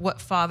of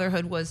what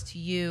fatherhood was to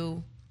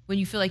you when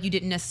you feel like you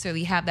didn't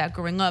necessarily have that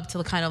growing up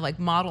to kind of like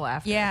model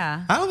after?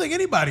 Yeah. I don't think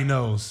anybody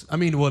knows. I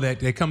mean, well, that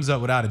comes up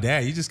without a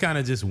dad. You just kind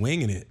of just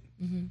winging it.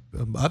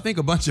 I think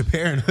a bunch of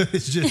parenthood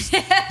is just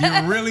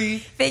you're really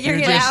Figuring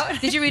you're it just- out.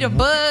 Did you read a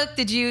book?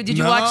 Did you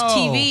watch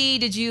TV?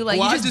 Did you like?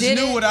 Well, you I just just did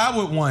knew it? what I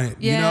would want.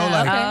 Yeah,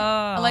 Like okay.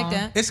 I like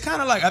that. it's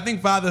kind of like, I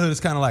think fatherhood is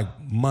kind of like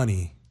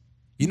money.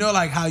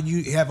 Like how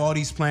you have all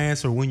these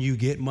plans for when you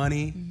get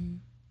money,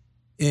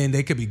 and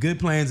they could be good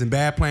plans and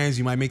bad plans.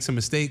 You might make some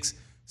mistakes.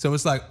 So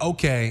it's like,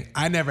 okay,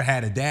 I never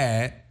had a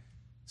dad.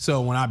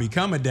 So when I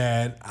become a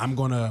dad,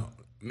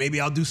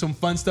 maybe I'll do some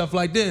fun stuff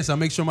like this. I'll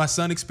make sure my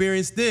son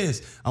experienced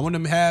this. I want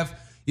him to have,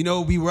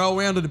 be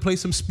well-rounded to play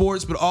some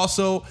sports, but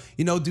also,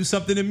 do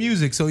something in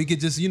music. So he could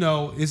just,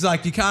 it's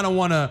like you kind of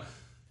want to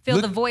Fill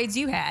the voids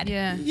you had.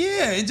 Yeah.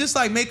 Yeah, and just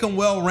like make him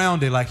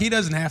well-rounded. Like he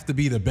doesn't have to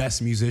be the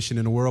best musician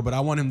in the world, but I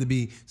want him to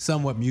be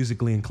somewhat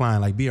musically inclined,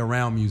 like be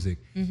around music.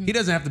 He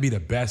doesn't have to be the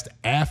best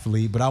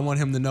athlete, but I want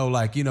him to know,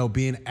 like,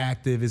 being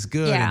active is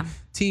good. Yeah. And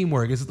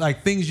teamwork. It's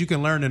like things you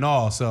can learn in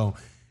all. So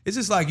it's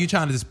just like you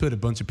trying to just put a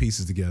bunch of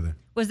pieces together.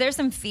 Was there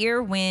some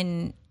fear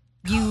when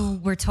you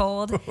were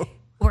told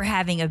we're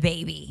having a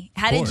baby?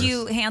 How did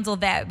you handle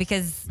that?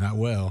 Because Not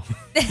well.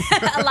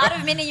 a lot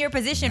of men in your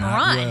position Not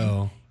run.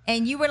 well.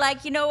 And you were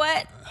like, you know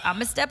what? I'm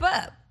going to step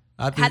up.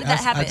 I think, How did that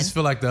happen? I just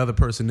feel like the other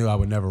person knew I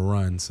would never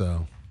run.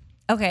 So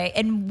Okay.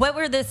 And what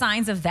were the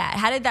signs of that?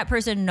 How did that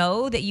person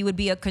know that you would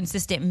be a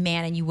consistent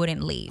man and you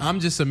wouldn't leave? I'm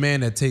just a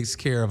man that takes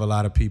care of a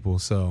lot of people.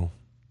 So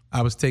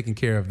I was taking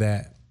care of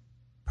that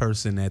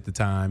person at the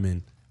time.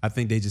 And I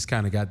think they just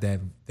kind of got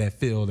that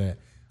feel that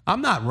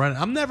I'm not running.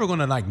 I'm never going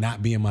to like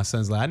not be in my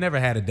son's life. I never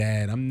had a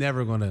dad. I'm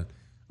never going to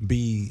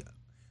be.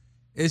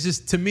 It's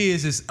just, to me,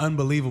 it's just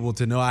unbelievable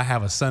to know I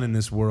have a son in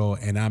this world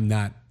and I'm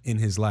not in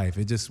his life.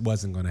 It just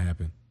wasn't going to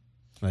happen.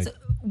 Like,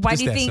 Why just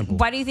do you that think? simple.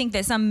 Why do you think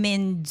that some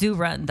men do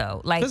run though?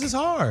 Like, Because it's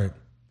hard.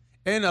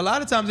 And a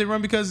lot of times they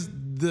run because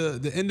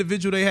the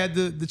individual they had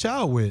the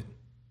child with.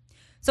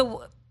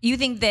 so you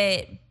think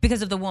that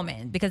because of the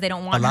woman, because they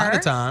don't want A lot her?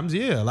 of times,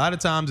 yeah. A lot of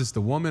times it's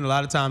the woman. A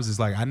lot of times it's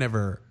like, I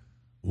never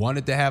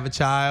wanted to have a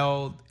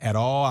child at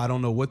all. I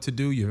don't know what to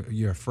do.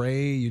 You're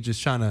afraid. You're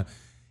just trying to,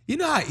 you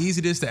know how easy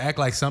it is to act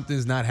like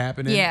something's not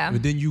happening? Yeah.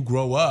 But then you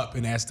grow up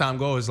and as time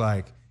goes, it's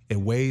like, it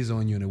weighs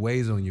on you and it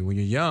weighs on you. When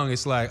you're young,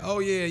 it's like, oh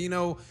yeah, you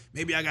know,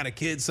 maybe I got a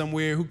kid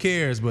somewhere. Who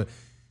cares? But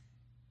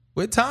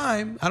with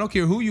time, I don't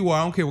care who you are.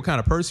 I don't care what kind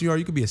of person you are.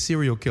 You could be a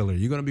serial killer.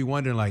 You're going to be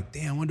wondering like,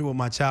 damn, I wonder what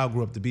my child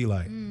grew up to be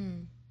like.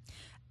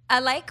 I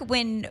like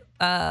when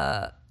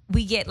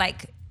we get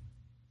like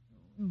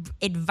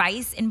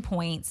advice and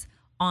points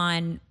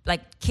on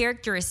like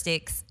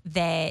characteristics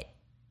that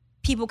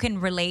people can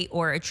relate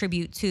or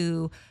attribute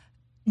to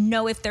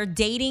know if they're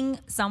dating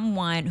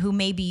someone who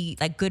may be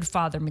like good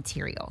father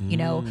material. You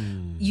know,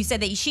 you said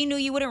that she knew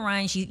you wouldn't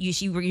run.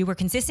 You were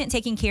consistent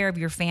taking care of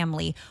your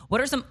family. What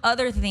are some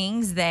other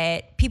things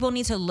that people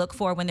need to look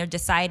for when they're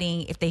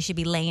deciding if they should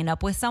be laying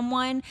up with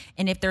someone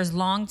and if there's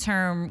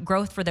long-term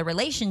growth for the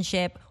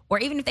relationship, or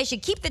even if they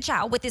should keep the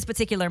child with this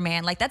particular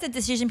man? Like, that's a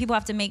decision people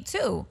have to make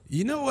too.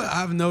 You know what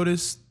I've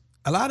noticed?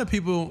 A lot of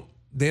people,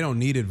 they don't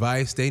need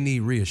advice. They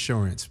need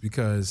reassurance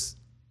because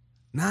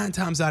 9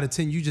 times out of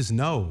 10, you just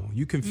know.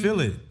 You can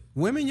feel it.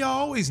 Women, y'all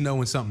always know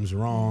when something's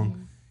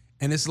wrong.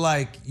 And it's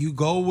like you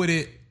go with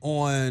it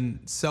on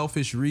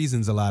selfish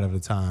reasons a lot of the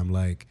time.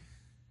 Like,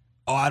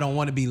 oh, I don't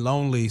want to be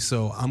lonely,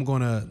 so I'm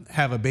going to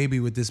have a baby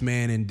with this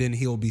man and then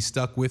he'll be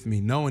stuck with me,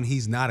 knowing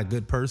he's not a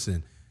good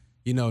person.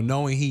 You know,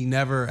 knowing he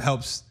never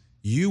helps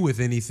you with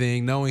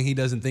anything, knowing he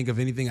doesn't think of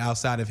anything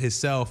outside of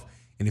himself.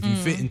 And if you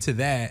fit into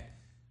that,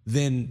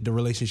 then the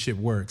relationship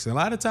works. And a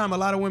lot of time, a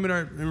lot of women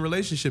are in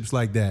relationships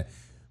like that.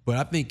 But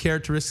I think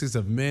characteristics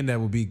of men that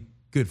would be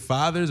good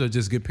fathers or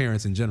just good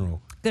parents in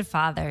general. Good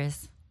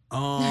fathers.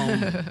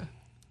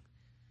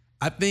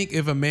 I think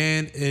if a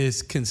man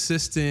is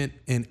consistent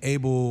and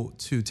able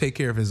to take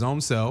care of his own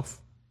self,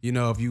 you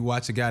know, if you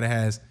watch a guy that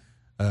has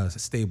a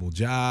stable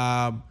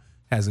job,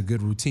 has a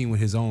good routine with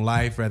his own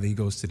life, whether he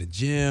goes to the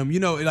gym, you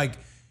know, like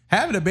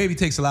having a baby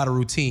takes a lot of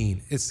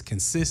routine. It's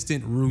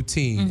consistent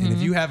routine. And if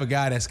you have a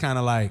guy that's kind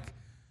of like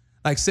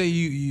say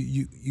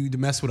you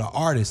mess with an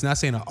artist, not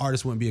saying an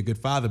artist wouldn't be a good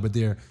father, but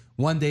they're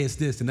one day it's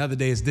this, another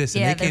day it's this,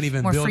 and they can't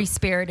even more build free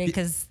spirited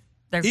because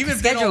they're even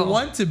if they don't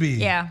want to be.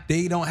 Yeah.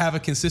 They don't have a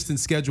consistent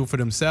schedule for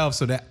themselves,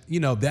 so that, you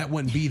know, that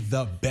wouldn't be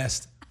the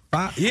best.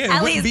 Yeah, it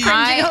Ali wouldn't is be.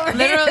 cringing over here.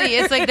 Literally,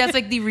 it's like that's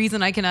like the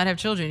reason I cannot have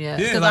children yet.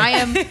 Yeah, Because like- I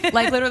am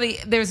like literally,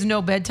 there's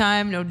no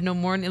bedtime, no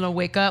morning, no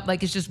wake up.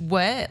 Like it's just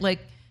what like.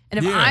 And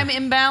if Yeah. I'm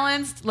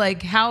imbalanced,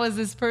 like how is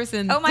this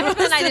person? Oh, my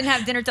husband and I didn't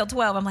have dinner till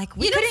 12. I'm like,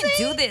 we You know what couldn't I'm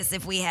do saying? this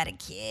if we had a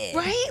kid.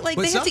 Right? Like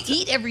But they have to someti-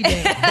 eat every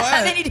day.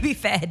 They need to be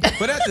fed.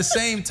 But at the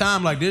same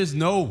time, like there's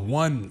no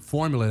one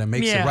formula that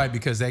makes Yeah. it right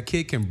because that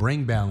kid can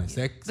bring balance.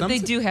 But they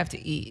do have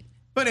to eat.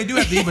 But they do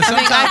have to eat. But I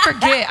mean, sometimes,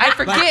 I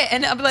forget,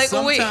 and I'm like,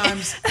 oh, wait.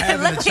 sometimes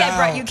having a Luckily, I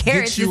brought you child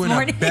carrots gets you this in a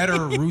morning.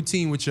 better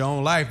routine with your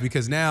own life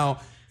because now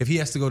if he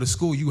has to go to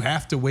school, you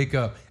have to wake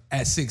up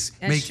at 6,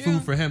 That's make true.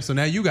 food for him. So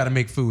now you got to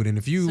make food, and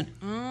if you,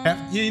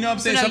 have, you know what I'm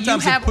So saying? now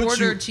Sometimes you have it puts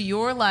order you. to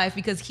your life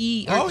because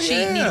he or Oh, she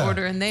yeah. need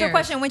order in So, there.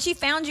 question: when she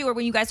found you, or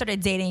when you guys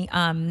started dating,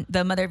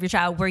 the mother of your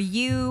child, were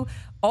you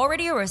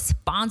already a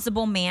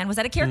responsible man? Was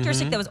that a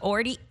characteristic that was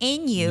already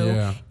in you?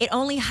 Yeah. It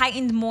only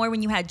heightened more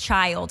when you had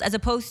child, as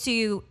opposed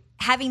to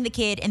having the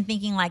kid and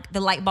thinking like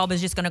the light bulb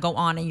is just going to go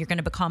on and you're going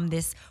to become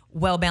this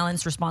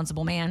well-balanced,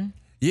 responsible man.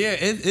 Yeah,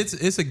 it's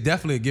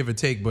definitely a give or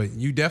take, but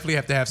you definitely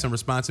have to have some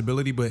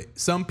responsibility. But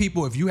some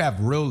people, if you have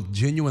real,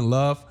 genuine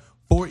love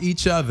for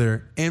each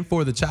other and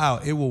for the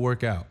child, it will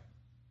work out.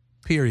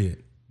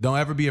 Period. Don't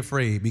ever be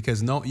afraid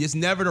because it's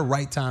never the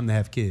right time to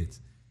have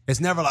kids. It's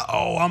never like,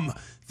 oh, I'm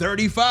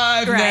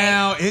 35 Right.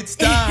 now. It's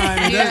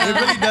time. It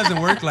really doesn't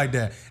work like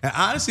that. And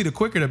honestly, the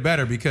quicker the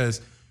better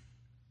because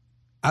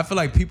I feel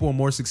like people are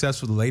more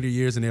successful the later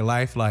years in their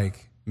life,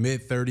 like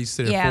mid-30s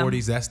to their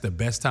 40s. That's the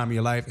best time of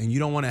your life. And you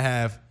don't want to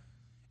have,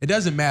 it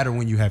doesn't matter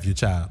when you have your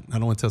child. I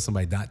don't want to tell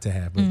somebody not to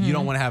have, but you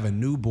don't want to have a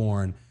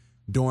newborn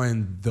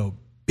during the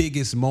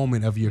biggest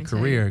moment of your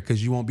career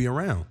because you won't be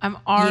around. I'm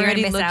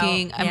already miss out.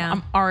 looking. Yeah.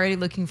 I'm already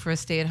looking for a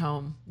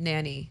stay-at-home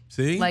nanny.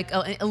 See? like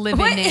a live-in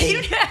What? nanny.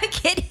 You don't have a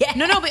kid yet?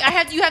 No, but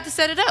you have to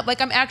set it up.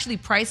 Like I'm actually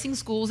pricing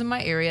schools in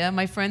my area.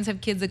 My friends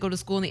have kids that go to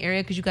school in the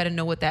area because you got to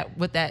know what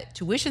that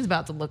tuition's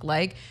about to look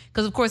like.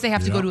 Because of course they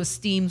have to go to a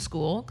STEAM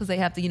school because they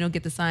have to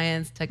get the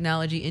science,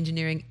 technology,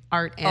 engineering,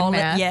 art, and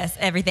math. Yes,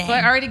 everything. So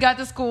I already got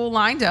the school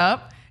lined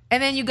up.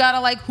 And then you gotta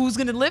like, who's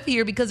gonna live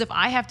here? Because if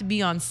I have to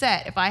be on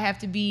set, if I have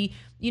to be,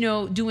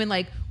 doing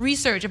like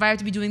research, if I have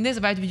to be doing this,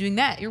 if I have to be doing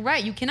that, you're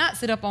right. You cannot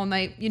sit up all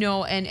night,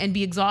 and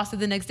be exhausted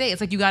the next day. It's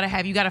like you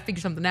gotta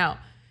figure something out.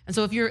 And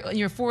so if you're in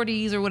your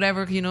 40s or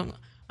whatever,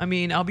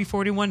 I'll be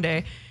 40 one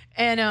day,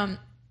 and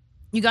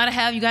you gotta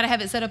have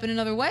it set up in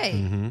another way.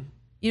 Mm-hmm.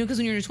 Because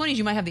when you're in your 20s,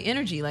 you might have the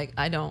energy. Like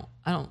I don't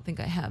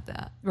think I have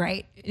that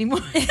Right.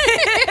 anymore.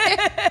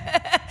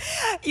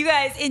 You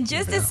guys, in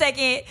just a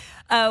second,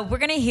 we're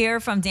going to hear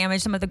from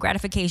Damage some of the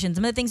gratifications,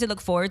 some of the things to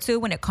look forward to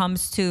when it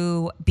comes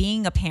to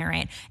being a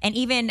parent, and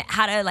even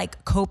how to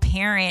like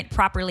co-parent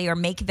properly or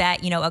make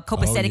that, a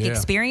copacetic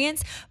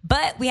experience.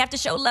 But we have to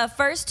show love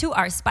first to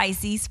our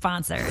spicy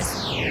sponsors.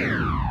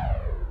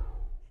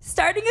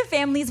 Starting a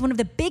family is one of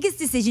the biggest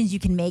decisions you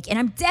can make. And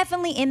I'm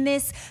definitely in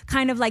this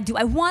kind of like, do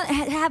I want to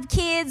have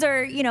kids,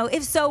 or,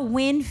 if so,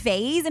 when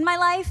phase in my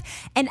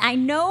life? And I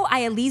know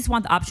I at least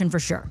want the option for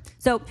sure.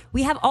 So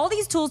we have all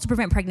these tools to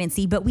prevent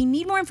pregnancy, but we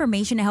need more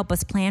information to help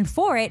us plan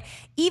for it,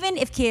 even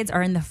if kids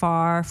are in the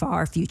far,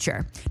 far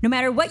future. No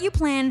matter what you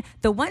plan,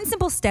 the one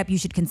simple step you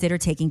should consider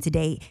taking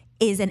today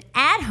is an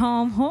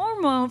at-home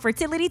hormone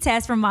fertility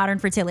test from Modern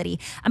Fertility.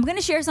 I'm going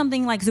to share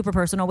something like super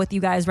personal with you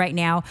guys right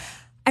now.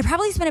 I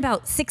probably spent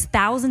about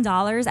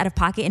 $6,000 out of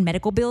pocket in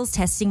medical bills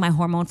testing my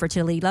hormone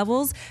fertility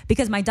levels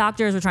because my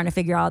doctors were trying to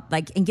figure out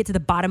and get to the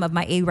bottom of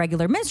my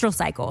irregular menstrual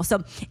cycle.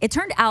 So it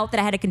turned out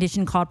that I had a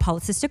condition called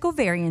polycystic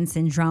ovarian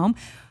syndrome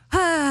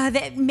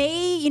that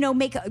may,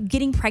 make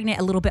getting pregnant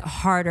a little bit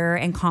harder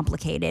and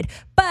complicated.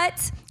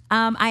 But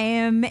I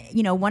am,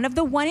 one of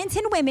the 1 in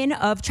 10 women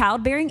of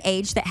childbearing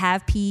age that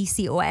have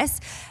PCOS.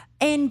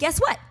 And guess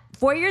what?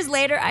 4 years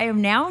later, I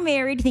am now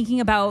married, thinking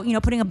about,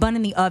 putting a bun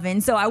in the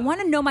oven. So I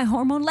want to know my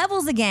hormone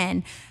levels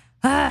again.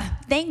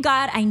 Thank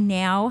God I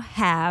now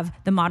have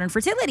the Modern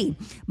Fertility.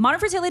 Modern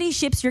Fertility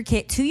ships your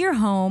kit to your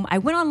home. I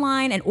went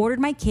online and ordered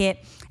my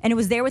kit, and it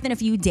was there within a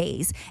few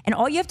days. And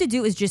all you have to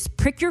do is just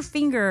prick your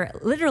finger.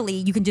 Literally,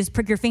 you can just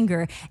prick your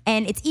finger,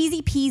 and it's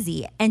easy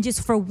peasy. And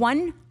just for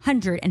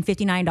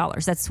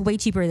 $159, that's way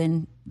cheaper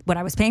than what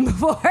I was paying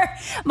before.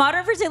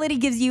 Modern Fertility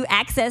gives you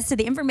access to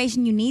the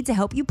information you need to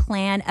help you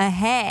plan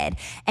ahead.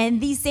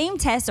 And these same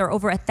tests are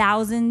over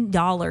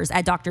 $1,000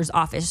 at doctor's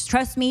office.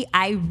 Trust me,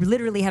 I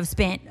literally have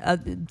spent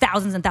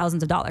thousands and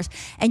thousands of dollars.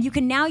 And you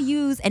can now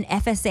use an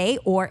FSA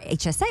or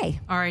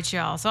HSA. All right,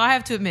 y'all. So I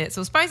have to admit,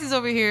 so Spicy's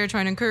over here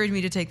trying to encourage me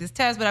to take this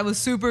test, but I was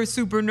super,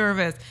 super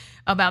nervous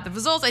about the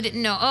results. I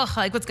didn't know,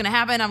 what's going to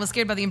happen. I was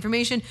scared about the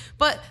information.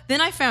 But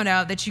then I found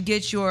out that you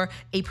get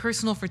a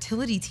personal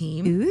fertility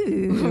team.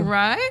 Ooh.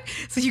 Right?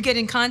 So you get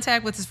in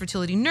contact with this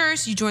fertility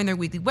nurse, you join their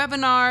weekly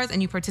webinars,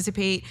 and you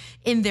participate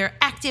in their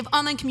active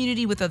online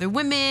community with other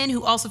women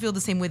who also feel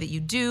the same way that you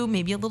do,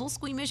 maybe a little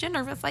squeamish and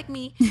nervous like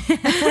me.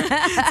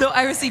 So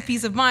I receive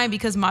peace of mind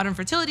because Modern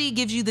Fertility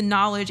gives you the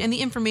knowledge and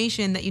the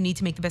information that you need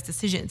to make the best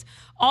decisions.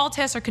 All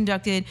tests are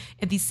conducted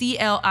at the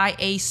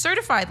CLIA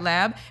certified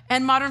lab,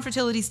 and Modern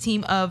Fertility's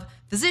team of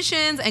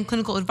physicians and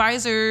clinical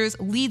advisors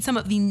lead some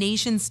of the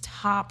nation's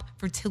top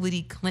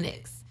fertility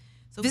clinics.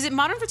 So visit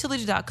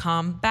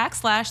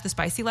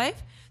modernfertility.com/thespicylife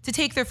to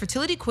take their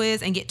fertility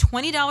quiz and get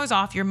 $20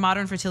 off your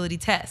Modern Fertility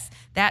test.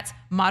 That's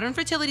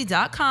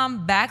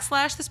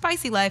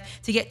modernfertility.com/thespicylife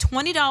to get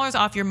 $20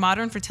 off your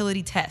Modern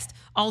Fertility test.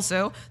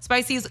 Also,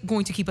 Spicy is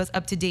going to keep us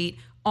up to date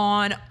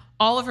on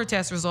all of her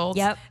test results.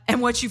 Yep.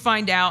 And what you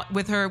find out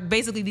with her,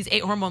 basically these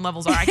 8 hormone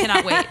levels are. I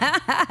cannot wait.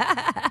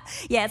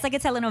 Yeah, it's like a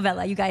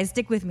telenovela. You guys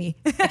stick with me.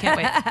 I can't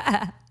wait.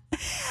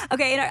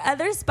 Okay, and our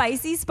other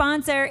spicy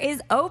sponsor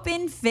is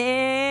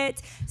OpenFit.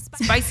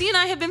 Spicy and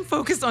I have been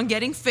focused on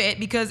getting fit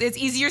because it's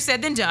easier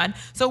said than done.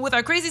 So with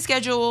our crazy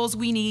schedules,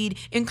 we need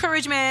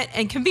encouragement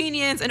and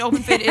convenience, and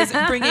OpenFit is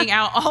bringing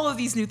out all of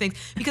these new things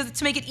because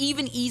to make it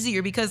even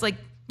easier, because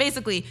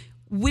basically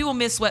we will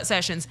miss sweat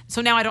sessions.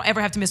 So now I don't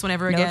ever have to miss one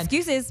ever again. No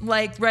excuses.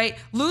 Right?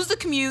 Lose the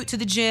commute to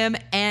the gym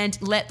and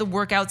let the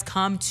workouts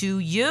come to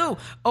you.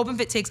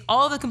 OpenFit takes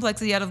all of the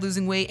complexity out of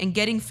losing weight and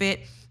getting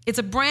fit. It's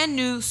a brand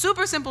new,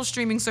 super simple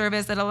streaming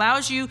service that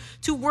allows you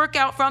to work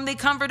out from the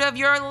comfort of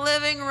your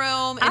living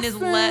room in as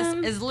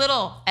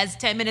little as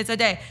 10 minutes a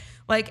day.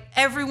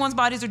 Everyone's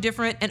bodies are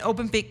different, and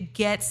OpenFit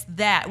gets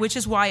that, which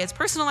is why it's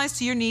personalized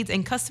to your needs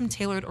and custom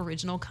tailored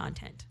original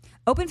content.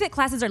 OpenFit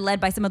classes are led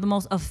by some of the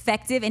most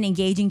effective and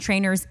engaging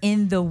trainers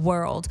in the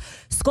world.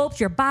 Sculpt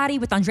your body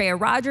with Andrea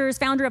Rogers,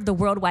 founder of the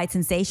worldwide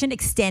sensation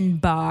Extend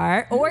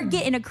Bar, or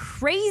get in a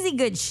crazy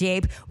good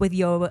shape with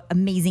your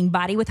amazing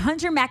body with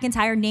Hunter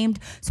McIntyre, named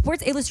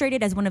Sports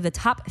Illustrated as one of the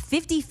top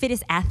 50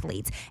 fittest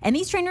athletes. And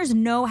these trainers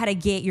know how to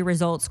get your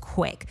results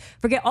quick.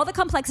 Forget all the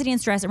complexity and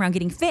stress around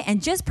getting fit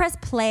and just press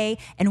play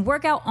and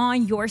work out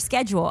on your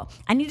schedule.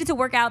 I needed to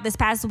work out this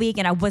past week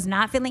and I was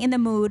not feeling in the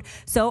mood,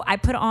 so I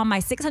put on my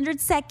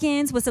 600 seconds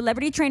with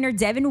celebrity trainer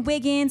Devin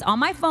Wiggins on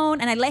my phone,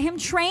 and I let him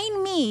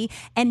train me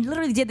and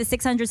literally did the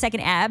 600-second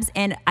abs,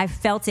 and I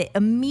felt it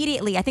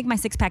immediately. I think my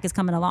six-pack is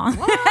coming along.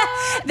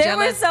 There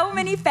were so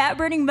many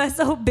fat-burning,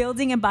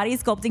 muscle-building, and body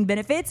sculpting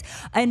benefits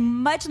and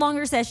much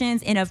longer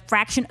sessions in a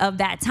fraction of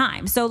that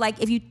time. So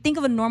like if you think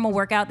of a normal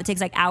workout that takes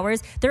like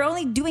hours, they're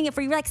only doing it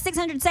for you like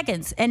 600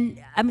 seconds.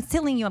 And I'm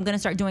telling you, I'm going to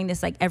start doing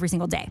this like every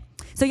single day.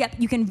 So yep,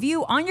 you can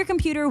view on your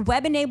computer,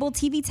 web-enabled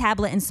TV,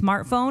 tablet, and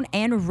smartphone,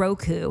 and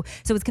Roku.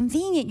 So it's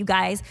convenient, you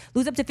guys.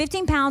 Lose up to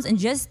 15 pounds in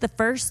just the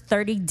first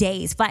 30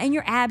 days. Flatten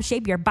your abs,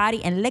 shape your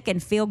body, and look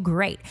and feel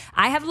great.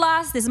 I have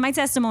lost, this is my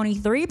testimony,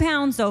 3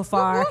 pounds so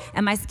far,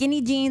 and my skinny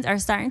jeans are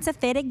starting to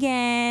fit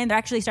again. They're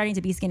actually starting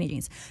to be skinny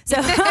jeans. So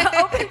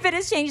OpenFit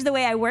has changed the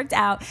way I worked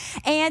out.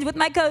 And with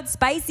my code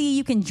SPICY,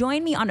 you can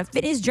join me on a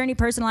fitness journey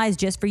personalized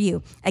just for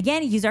you.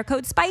 Again, use our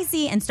code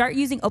SPICY and start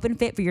using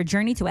OpenFit for your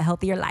journey to a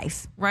healthier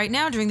life. Right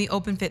now, during the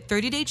OpenFit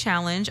 30-day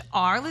challenge,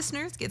 our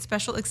listeners get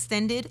special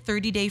extended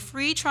 30-day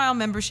free trial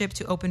membership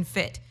to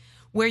OpenFit,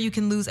 where you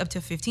can lose up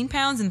to 15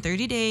 pounds in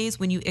 30 days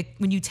when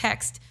you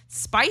text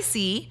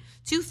SPICY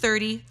to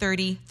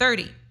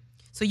 303030.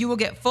 So you will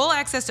get full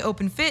access to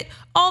OpenFit,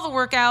 all the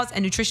workouts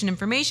and nutrition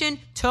information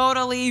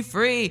totally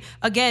free.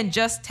 Again,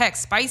 just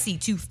text SPICY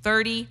to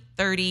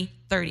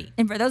 303030.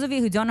 And for those of you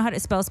who don't know how to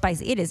spell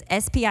spicy, it is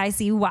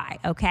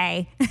SPICY,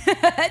 okay?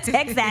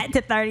 Text that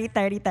to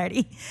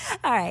 303030.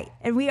 All right,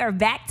 and we are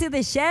back to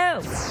the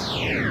show.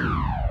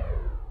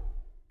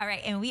 All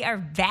right, and we are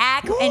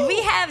back, and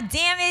we have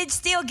Damage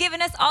still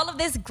giving us all of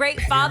this great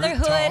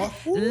fatherhood,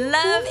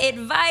 love,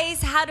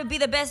 advice, how to be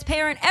the best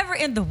parent ever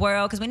in the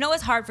world, because we know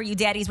it's hard for you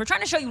daddies. We're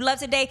trying to show you love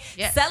today,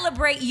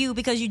 celebrate you,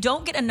 because you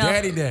don't get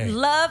enough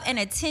love and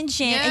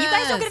attention, and you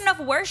guys don't get enough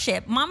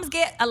worship. Moms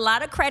get a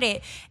lot of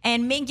credit,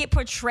 and men get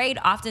portrayed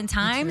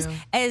oftentimes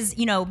as,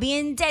 you know,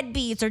 being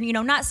deadbeats or, you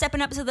know, not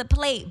stepping up to the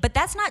plate, but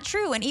that's not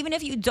true. And even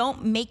if you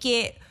don't make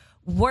it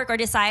work or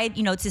decide,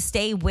 you know, to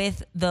stay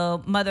with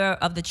the mother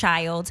of the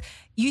child,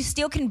 you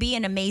still can be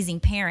an amazing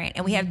parent.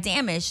 And we have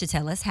Damage to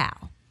tell us how.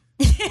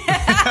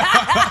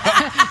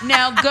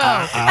 Now go.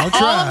 I'll try.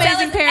 All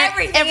amazing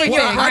parents, everything.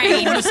 Well, I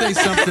did want to say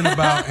something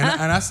about,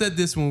 and I said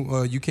this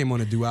when you came on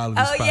the Dualities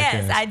podcast. Oh,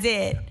 yes, I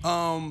did.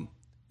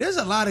 There's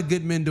a lot of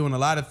good men doing a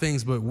lot of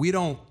things, but we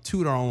don't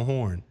toot our own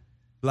horn.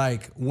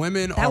 Like,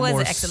 women are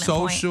more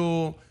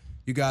social.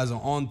 You guys are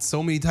on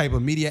so many type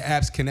of media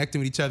apps connecting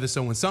with each other.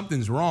 So when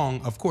something's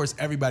wrong, of course,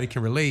 everybody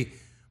can relate.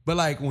 But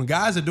like when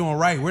guys are doing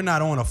right, we're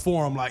not on a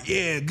forum like,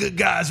 good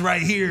guys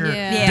right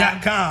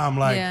here.com.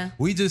 Like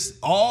we just,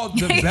 all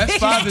the best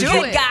fathers.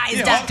 Good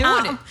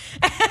guys.com.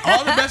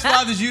 All the best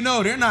fathers they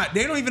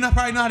don't even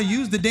probably know how to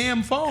use the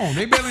damn phone.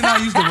 They barely know how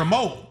to use the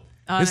remote.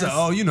 It's like,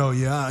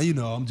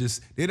 I'm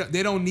just,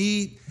 they don't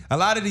need, a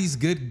lot of these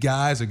good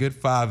guys or good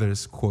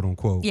fathers, quote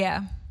unquote.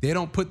 Yeah. They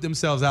don't put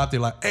themselves out there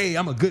like, hey,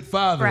 I'm a good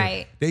father.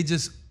 Right. They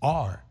just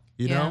are,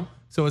 you know?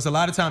 So it's a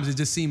lot of times it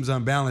just seems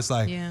unbalanced.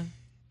 Like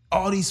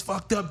all these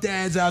fucked up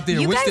dads out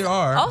there, which there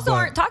are. Also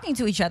aren't talking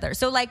to each other.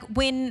 So like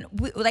when,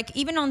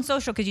 even on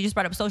social, because you just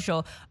brought up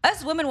social,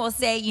 us women will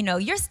say, you know,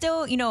 you're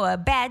still, you know, a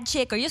bad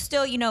chick, or you're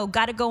still, you know,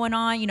 got it going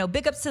on, you know,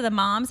 big ups to the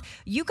moms.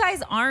 You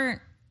guys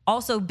aren't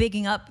also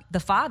bigging up the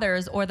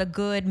fathers or the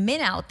good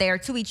men out there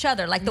to each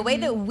other. Like the way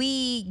that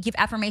we give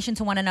affirmation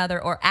to one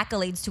another or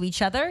accolades to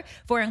each other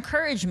for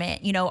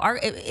encouragement, you know,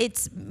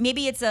 it's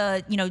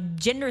a, you know,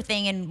 gender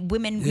thing, and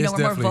women, you know, are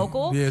more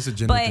vocal. Yeah, it's a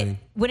gender thing.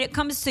 But when it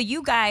comes to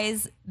you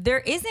guys, there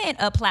isn't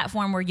a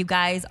platform where you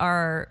guys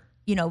are,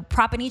 you know,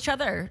 propping each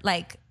other.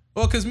 Like,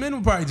 well, because men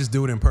will probably just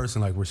do it in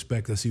person, like,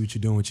 respect, I see what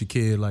you're doing with your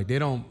kid. Like, they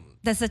don't.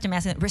 That's such a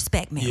masculine.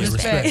 Respect, man. Yeah,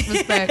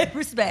 respect.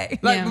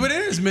 Respect. Like, but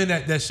it is men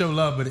that show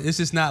love, but it's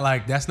just not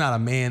like, that's not a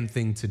man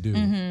thing to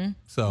do.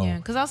 So yeah,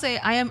 because I'll say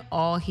I am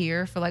all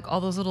here for like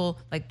all those little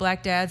like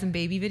black dads and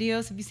baby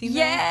videos. Have you seen that?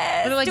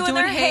 Yes, they're like doing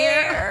their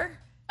hair.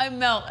 I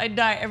melt. I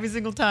die every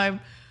single time.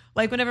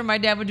 Like whenever my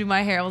dad would do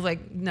my hair, I was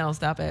like, no,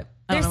 stop it.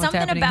 There's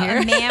something about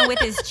a man with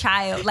his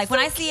child. Like when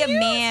I see a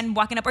man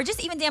walking up, or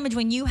just even Damage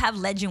when you have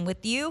Legend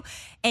with you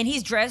and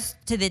he's dressed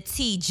to the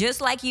T,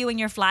 just like you in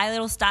your fly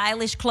little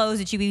stylish clothes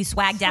that you be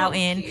swagged out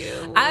in.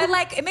 I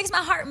like, it makes my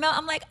heart melt.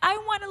 I'm like, I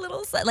want a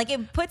little, like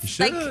it puts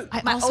like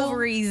my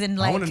ovaries and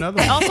like. I want another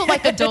I also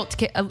like adult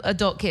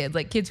kids,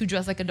 like kids who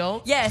dress like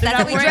adults. Yes, that's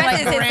how he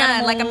dresses his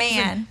son, like a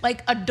man.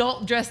 Like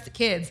adult dressed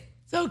kids.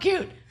 So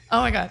cute. Oh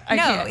my God. I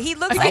can't. He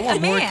looks like a man. I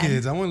want more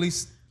kids. I want at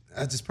least,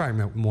 I just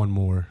probably want one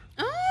more.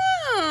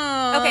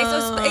 Okay, so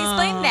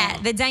explain that.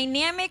 the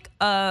dynamic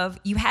of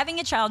you having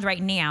a child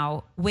right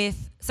now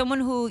with someone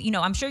who,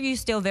 I'm sure you're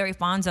still very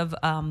fond of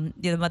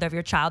the mother of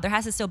your child. There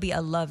has to still be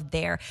a love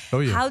there. Oh,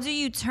 yeah. How do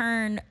you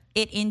turn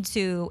it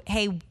into,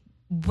 hey,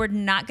 we're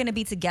not going to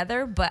be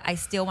together, but I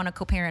still want to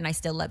co-parent and I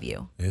still love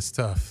you? It's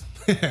tough.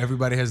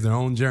 Everybody has their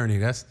own journey.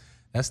 That's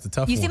the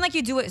tough one. You seem like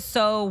you do it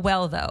so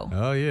well, though.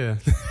 Oh, yeah.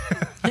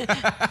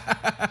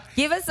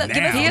 Give us some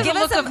insight.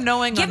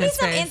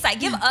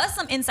 Give us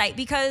some insight,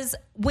 because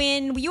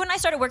when you and I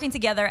started working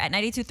together at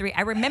 92.3,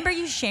 I remember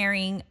you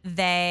sharing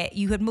that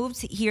you had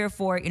moved here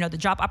for, the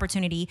job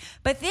opportunity,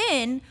 but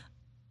then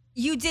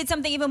you did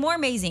something even more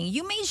amazing.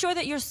 You made sure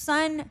that your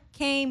son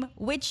came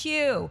with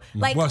you.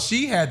 Well,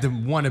 she had to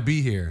want to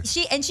be here.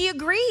 She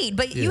agreed,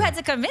 but you had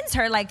to convince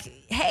her,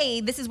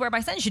 hey, this is where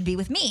my son should be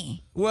with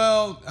me.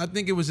 Well, I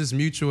think it was just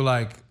mutual.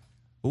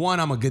 One,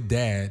 I'm a good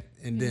dad.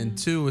 And then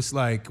two, it's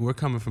we're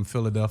coming from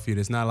Philadelphia.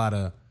 There's not a lot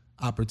of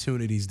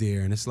opportunities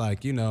there. And it's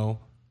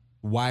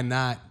why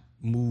not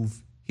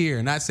move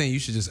here? Not saying you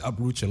should just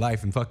uproot your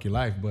life and fuck your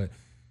life, but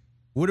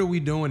what are we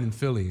doing in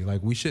Philly?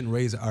 We shouldn't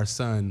raise our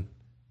son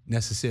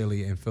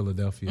necessarily in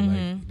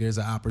Philadelphia. There's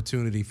an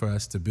opportunity for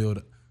us to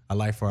build a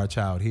life for our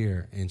child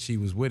here. And she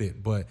was with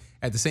it. But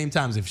at the same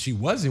time, if she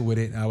wasn't with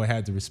it, I would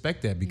have to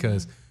respect that,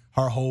 because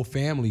her whole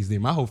family's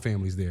there. My whole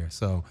family's there.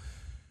 So,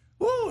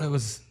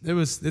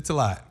 it's a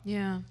lot.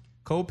 Yeah.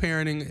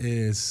 Co-parenting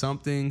is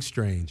something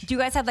strange. Do you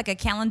guys have a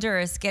calendar or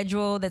a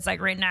schedule that's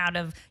written out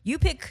of, you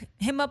pick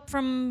him up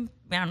from,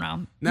 I don't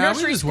know, no,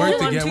 we just work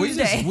together.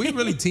 We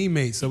really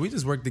teammates, so we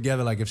just work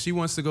together. If she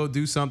wants to go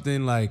do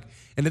something, and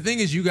the thing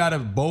is, you gotta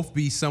both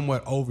be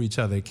somewhat over each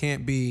other. It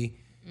can't be,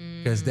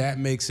 because that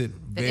makes it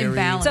very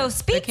imbalance. So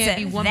speak to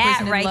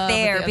that right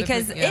there,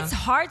 because it's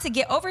hard to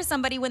get over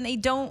somebody when they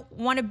don't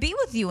want to be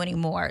with you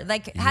anymore.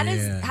 How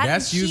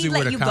does she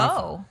let you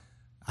go?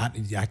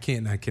 I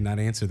cannot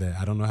answer that.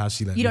 I don't know how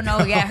she let me go. You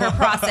don't know, her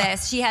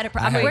process. She had a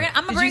process.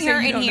 I'm gonna bring her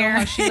in here. Know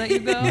how she let you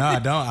go? No, I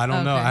don't. I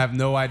don't know. I have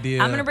no idea.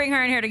 I'm gonna bring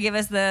her in here to give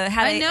us the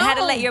how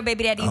to let your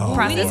baby daddy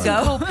process we need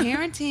go. Some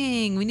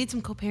co-parenting. We need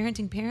some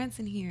co-parenting parents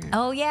in here.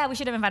 Oh yeah, we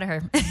should have invited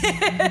her.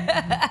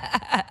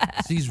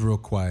 She's real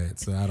quiet,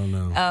 so I don't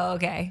know. Oh,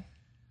 okay.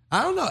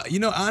 I don't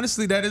know.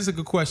 Honestly, that is a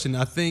good question.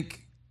 I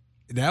think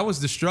that was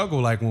the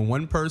struggle. When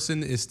one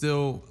person is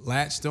still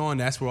latched on,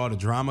 that's where all the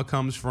drama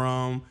comes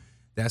from.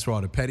 That's where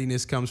all the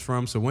pettiness comes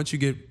from. So once you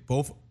get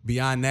both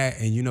beyond that,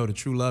 and the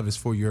true love is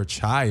for your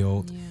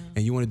child,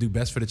 and you want to do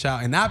best for the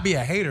child and not be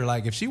a hater.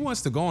 If she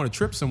wants to go on a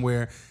trip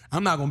somewhere,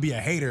 I'm not going to be a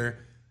hater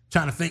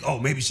trying to think, oh,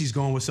 maybe she's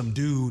going with some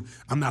dude.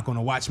 I'm not going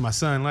to watch my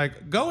son.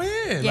 Go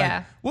ahead.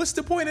 Yeah. What's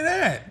the point of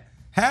that?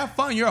 Have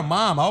fun. You're a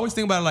mom. I always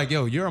think about it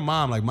yo, you're a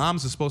mom.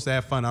 Moms are supposed to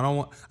have fun. I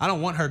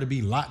don't want her to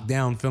be locked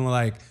down feeling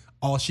like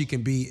all she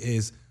can be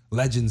is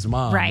Legend's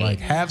mom. Right.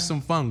 Have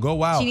some fun.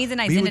 Go out. She needs an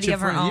identity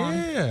of her own.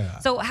 Yeah.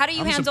 So how do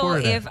you handle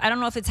I don't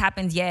know if it's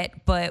happened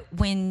yet, but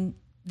when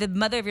the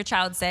mother of your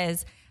child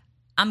says,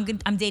 I'm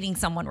dating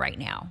someone right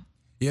now.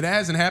 Yeah, that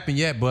hasn't happened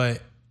yet,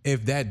 but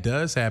if that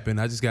does happen,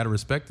 I just got to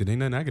respect it. Ain't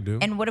nothing I can do.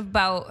 And what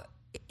about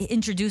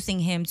introducing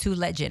him to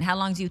Legend? How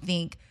long do you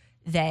think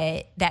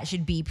that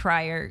should be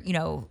prior,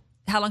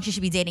 how long she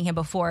should be dating him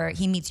before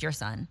he meets your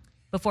son?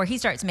 Before he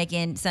starts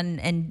making son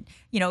and,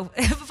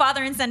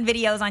 father and son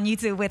videos on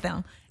YouTube with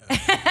him.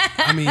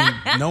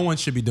 No one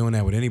should be doing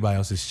that with anybody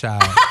else's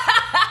child.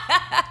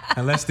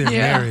 Unless they're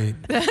married.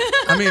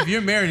 If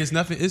you're married, it's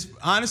nothing.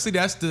 Honestly,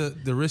 that's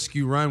the risk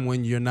you run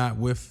when you're not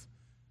with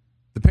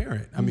the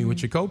parent.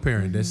 With your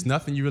co-parent. There's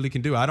nothing you really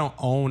can do. I don't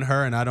own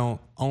her, and I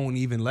don't own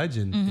even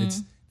Legend.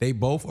 They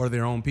both are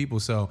their own people.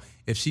 So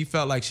if she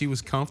felt like she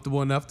was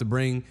comfortable enough to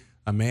bring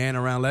a man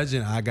around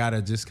Legend, I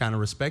gotta just kind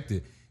of respect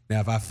it. Now,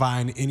 if I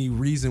find any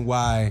reason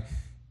why,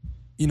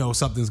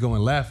 something's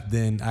going left,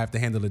 then I have to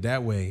handle it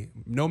that way.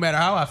 No matter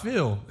how I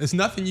feel, there's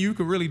nothing you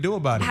can really do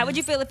about it. How would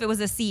you feel if it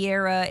was a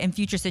Sierra and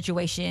Future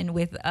situation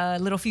with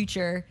Little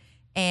Future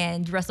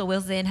and Russell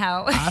Wilson?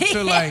 How I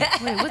feel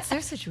like wait, what's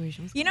their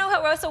situation? You know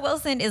how Russell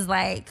Wilson is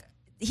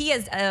he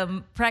has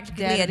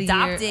practically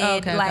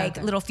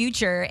adopted Little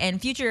Future, and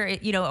Future,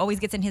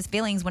 always gets in his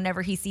feelings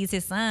whenever he sees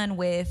his son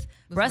with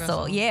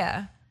Russell.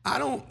 Yeah. I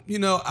don't,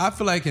 I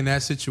feel like in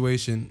that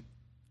situation,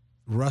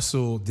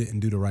 Russell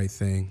didn't do the right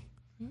thing.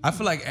 I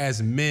feel like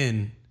as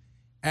men,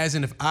 as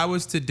in if I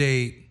was to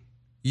date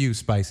you,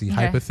 Spicy,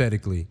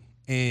 hypothetically,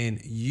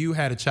 and you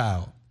had a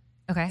child,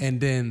 okay,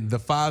 and then the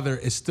father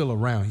is still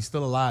around, he's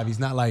still alive, he's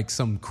not like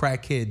some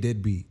crackhead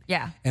deadbeat,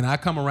 and I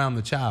come around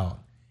the child,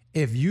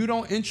 if you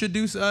don't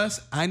introduce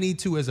us, I need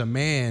to, as a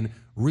man,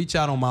 reach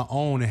out on my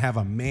own and have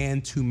a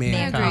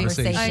man-to-man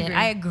conversation.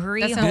 I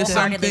agree There's some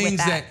wholeheartedly things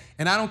with that.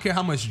 and I don't care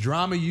how much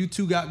drama you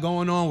two got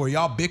going on where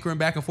y'all bickering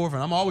back and forth,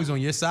 and I'm always on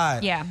your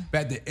side. Yeah.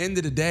 But at the end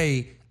of the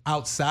day,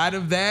 outside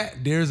of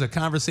that, there's a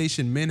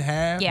conversation men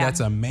have that's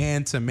a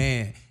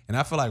man-to-man. And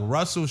I feel like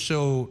Russell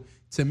showed,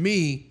 to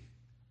me,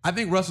 I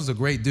think Russell's a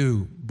great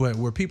dude, but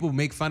where people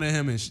make fun of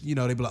him and, they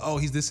be like, oh,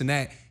 he's this and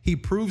that, he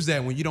proves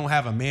that when you don't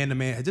have a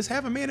man-to-man, just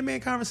have a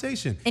man-to-man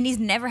conversation. And he's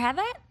never had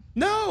that?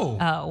 No.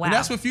 Oh, wow. And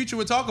that's what Future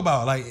would talk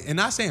about. Like, and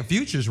not saying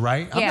Future's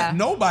right. Yeah.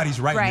 Nobody's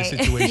right in this Right.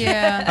 situation.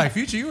 Yeah. Like,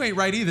 Future, you ain't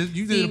right either.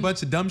 You did a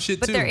bunch of dumb shit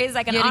But too. there is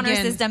like an Yet honor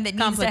again, system that needs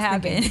to complex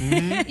happen.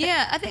 thinking.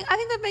 Yeah, I think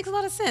that makes a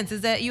lot of sense.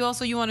 Is that you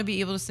want to be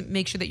able to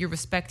make sure that you're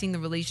respecting the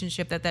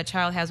relationship that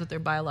child has with their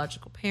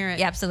biological parent.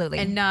 Yeah, absolutely.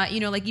 And not,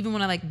 like even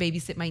when I like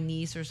babysit my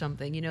niece or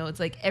something, it's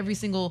like every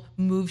single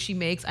move she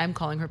makes, I'm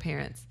calling her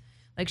parents.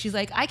 Like she's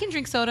like, I can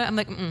drink soda. I'm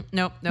like,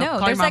 nope. No, Call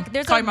there's your mom. like-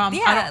 there's Call a- your mom.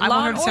 yeah, I law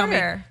want her and to tell me.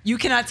 order. You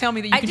cannot tell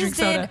me that you can drink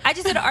soda. I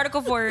just did an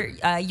article for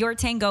Your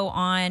Tango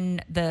on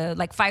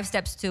the 5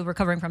 steps to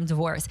recovering from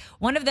divorce.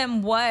 One of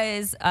them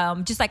was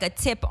just like a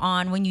tip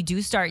on when you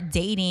do start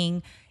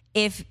dating,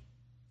 if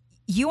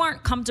you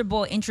aren't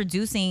comfortable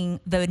introducing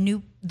the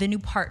new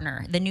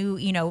partner, the new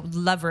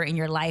lover in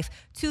your life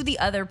to the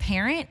other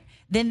parent,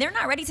 then they're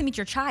not ready to meet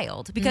your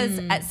child, because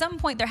at some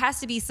point there has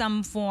to be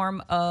some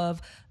form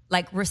of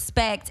like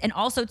respect, and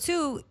also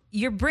too,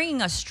 you're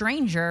bringing a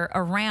stranger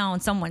around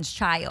someone's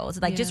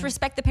child. Like just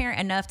respect the parent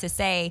enough to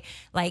say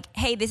like,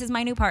 hey, this is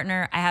my new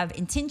partner. I have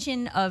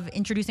intention of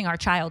introducing our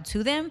child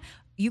to them.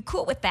 You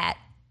cool with that?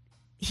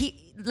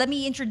 Let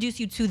me introduce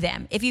you to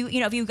them. If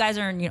you guys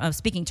are in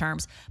speaking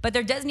terms, but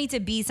there does need to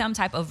be some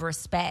type of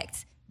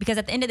respect, because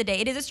at the end of the day,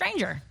 it is a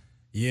stranger.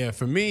 Yeah,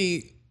 for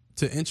me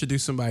to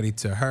introduce somebody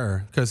to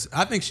her, because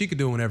I think she could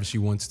do it whenever she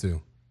wants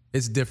to.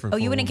 It's different. Oh,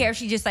 for you a wouldn't woman. care if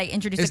she just like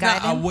introduced It's a guy?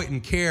 not. I then?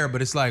 wouldn't care,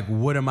 but it's like,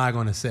 what am I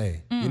going to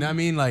say? You know what I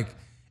mean? Like,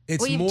 it's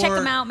Well, you more. check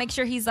him out, make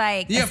sure he's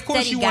like Yeah, a of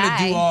course steady you want to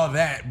guy. do all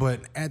that, but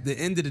at the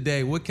end of the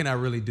day, what can I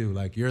really do?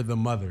 Like, you're the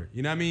mother.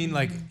 You know what I mean?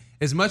 Like,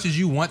 as much as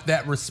you want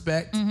that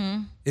respect,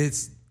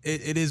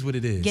 it is what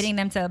it is. Getting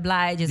them to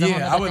oblige is a whole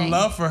Yeah, other I would thing.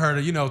 love for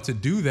her to to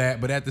do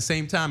that, but at the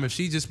same time, if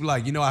she just be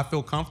like, I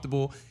feel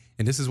comfortable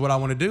and this is what I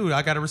want to do,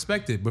 I got to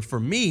respect it. But for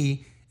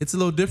me, it's a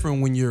little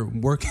different when you're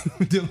working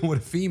dealing with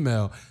a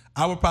female.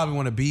 I would probably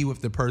want to be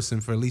with the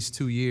person for at least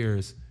 2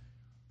 years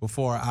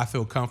before I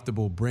feel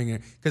comfortable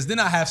bringing, because then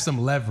I have some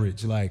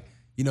leverage. Like,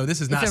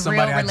 this is not a real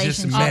somebody I just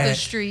relationship. Off the met.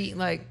 street,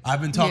 like I've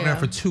been talking to her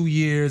for 2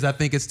 years. I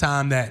think it's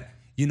time that,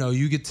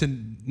 you get to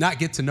not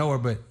get to know her,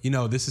 but,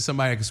 this is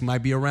somebody that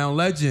might be around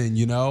legend,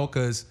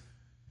 because,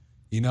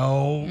 we're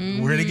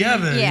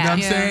together. You know Yeah. what I'm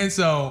Yeah. saying?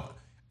 So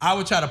I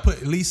would try to put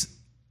at least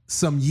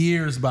some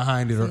years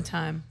behind it. Some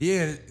time.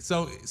 Yeah.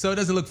 So it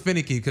doesn't look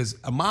finicky, because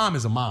a mom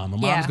is a mom. A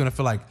mom's Yeah. going to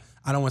feel like,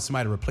 I don't want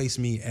somebody to replace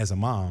me as a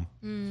mom.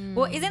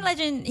 Well, isn't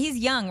Legend, he's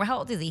young. How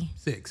old is he?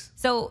 6.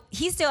 So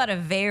he's still at a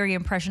very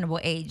impressionable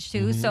age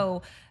too. Mm-hmm.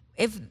 So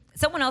if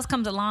someone else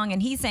comes along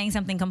and he's saying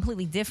something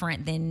completely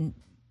different than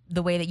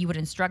the way that you would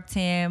instruct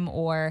him,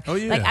 or Oh,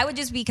 yeah. like, I would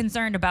just be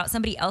concerned about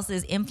somebody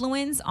else's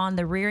influence on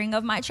the rearing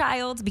of my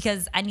child,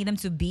 because I need them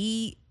to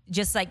be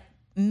just like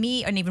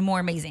me and even more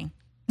amazing.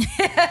 And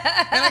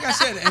like I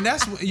said, and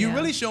that's you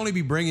really should only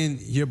be bringing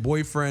your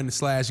boyfriend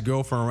 /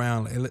 girlfriend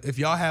around if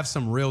y'all have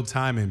some real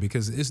timing,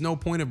 because it's no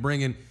point of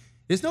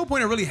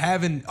really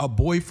having a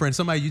boyfriend,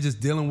 somebody you just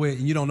dealing with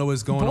and you don't know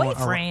what's going on.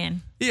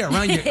 Boyfriend. Yeah,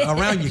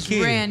 around your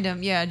kid.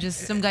 random. Yeah,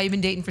 just some guy you've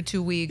been dating for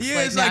 2 weeks. Yeah,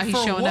 like, it's now like he's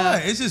for showing what?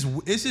 up.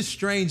 It's just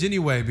strange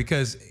anyway,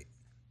 because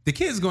the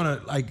kid's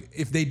gonna, like,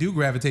 if they do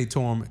gravitate to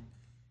him,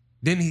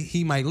 then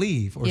he might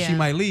leave or she Yeah.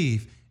 might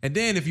leave. And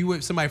then if you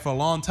with somebody for a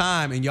long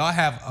time and y'all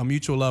have a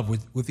mutual love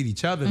with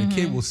each other, the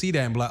kid will see that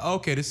and be like,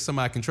 okay, this is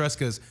somebody I can trust,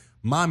 because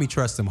mommy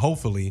trusts him,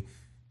 hopefully,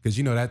 because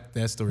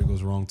that story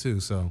goes wrong too.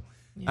 So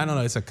I don't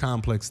know, it's a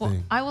complex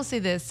thing. I will say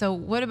this.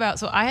 So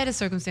I had a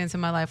circumstance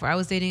in my life where I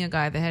was dating a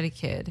guy that had a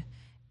kid,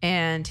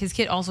 and his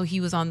kid also,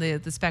 he was on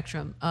the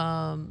spectrum,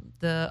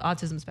 the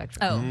autism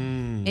spectrum. Oh.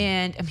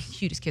 And I mean,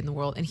 cutest kid in the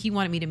world. And he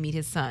wanted me to meet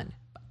his son.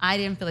 I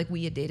didn't feel like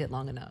we had dated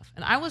long enough.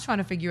 And I was trying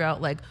to figure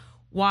out, like,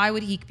 why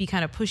would he be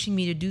kind of pushing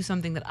me to do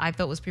something that I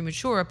felt was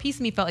premature? A piece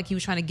of me felt like he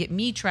was trying to get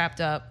me trapped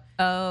up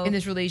in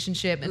this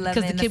relationship. And because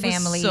Loving the kid the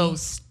family. was so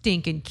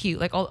stinking cute.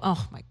 Like,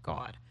 oh my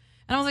God.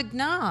 And I was like,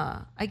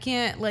 nah, I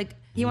can't, like,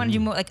 He wanted you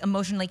more like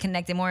emotionally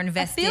connected, more I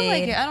invested. feel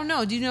like it. I don't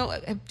know.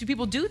 Do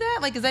people do that?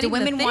 Like, is that Do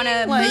even women want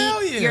to meet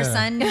Hell yeah. your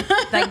son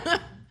like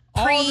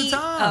All pre? the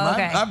time. Oh,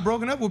 okay. I've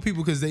broken up with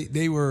people because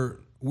they were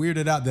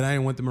weirded out that I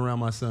didn't want them around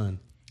my son.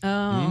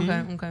 Oh,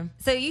 okay.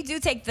 So you do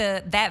take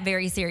that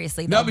very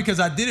seriously, though. No, because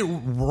I did it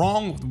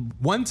wrong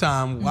one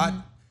time.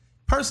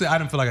 Personally, I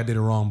didn't feel like I did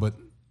it wrong, but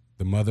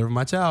the mother of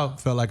my child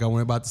felt like I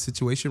went about the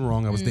situation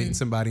wrong. I was dating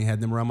somebody and had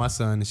them around my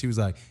son, and she was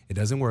like, it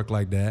doesn't work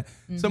like that.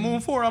 So moving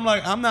forward, I'm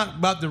like, I'm not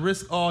about to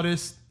risk all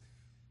this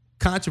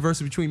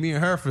controversy between me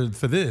and her for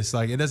this.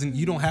 Like, it doesn't,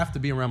 you don't have to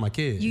be around my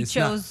kid. you It's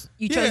chose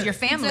not- your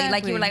family. Like you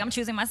exactly. were like, I'm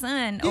choosing my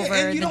son Yeah, over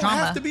and you the don't drama.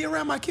 have to be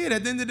around my kid.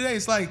 At the end of the day,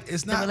 it's like,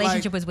 it's The not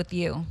relationship like, was with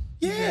you.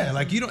 yeah,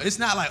 like you don't, it's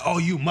not like, oh,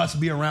 you must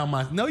be around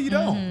my, no, you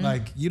don't. Mm-hmm.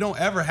 Like, you don't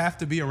ever have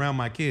to be around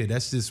my kid.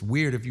 That's just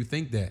weird if you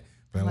think that.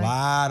 But a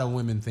lot of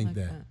women think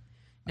that.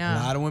 No. A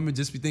lot of women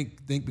just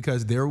think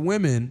because they're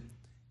women,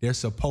 they're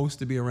supposed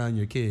to be around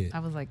your kid. I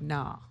was like,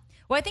 nah.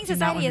 Well, I think Do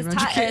not society has want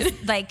to be taught around your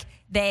us like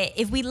that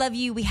if we love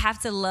you, we have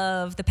to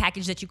love the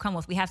package that you come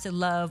with. We have to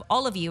love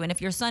all of you. And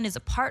if your son is a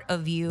part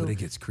of you, But it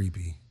gets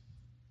creepy.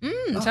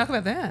 Talk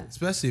about that.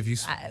 Especially if you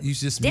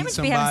just meet Damage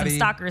be having somebody. some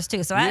stalkers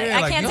too, so Yeah,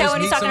 I like, can't you tell just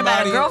when he's meet talking about a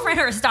somebody- girlfriend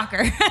or a stalker.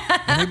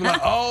 And they be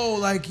like, oh,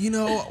 like, you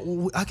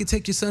know, I could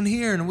take your son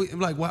here. And I'm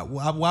like,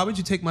 why would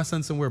you take my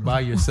son somewhere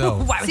by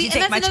yourself? Why would See, you and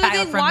take that's my another child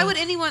thing. from Why me? would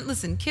anyone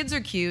listen? Kids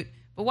are cute,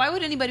 but why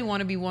would anybody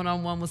want to be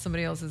one-on-one with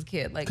somebody else's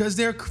kid? Like, Because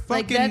they're like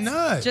fucking that's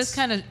nuts. just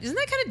kind of isn't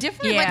that kind of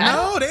different? Yeah. Like, I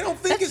No, they don't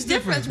think That's it's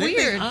different. different.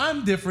 They It's think weird.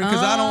 I'm different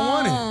because I don't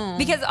want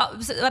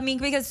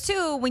it. Because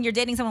too, when you're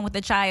dating someone with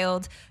a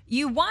child,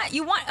 you want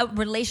a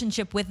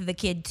relationship with the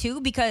kid too,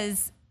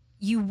 because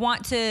you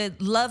want to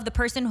love the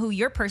person who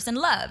your person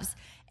loves,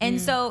 and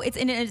so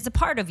it's a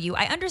part of you.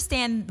 I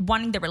understand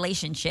wanting the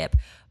relationship,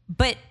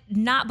 but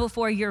not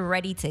before you're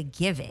ready to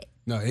give it.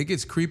 No, it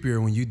gets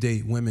creepier when you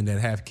date women that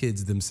have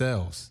kids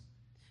themselves.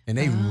 And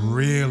they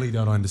really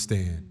don't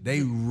understand.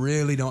 They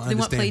really don't They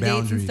want understand play dates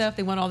and boundaries. stuff.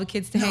 They want all the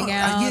kids to No, hang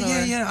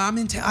out. yeah. I'm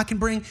in town. I can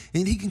bring,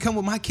 and he can come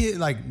with my kid.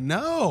 Like,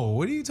 no,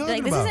 what are you talking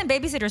Like, this about? isn't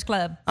Babysitter's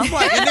Club. I'm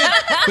like, and then,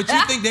 but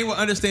you think they will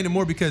understand it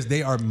more because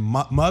they are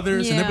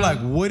mothers, and they'll be Yeah. like,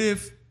 what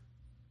if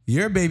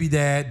your baby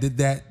dad did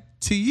that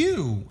to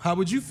you? How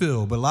would you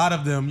feel? But a lot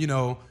of them, you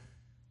know,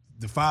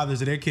 the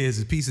fathers of their kids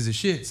is pieces of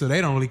shit, so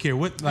they don't really care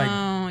what. Like,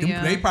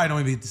 yeah. they probably don't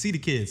even get to see the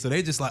kids, so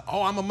they just like,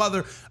 oh, I'm a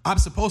mother. I'm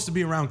supposed to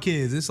be around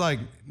kids. It's like,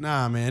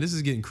 nah, man, this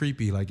is getting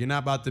creepy. Like, you're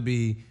not about to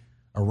be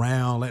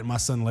around letting my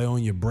son lay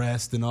on your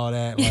breast and all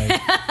that.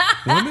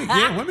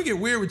 Like, women get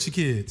weird with your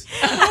kids.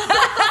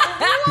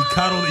 You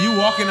cuddle. You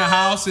walk in the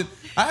house, and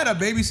I had a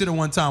babysitter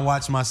one time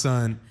watch my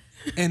son.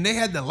 And they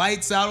had the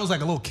lights out. It was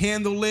like a little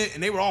candle lit,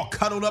 and they were all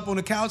cuddled up on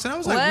the couch. And I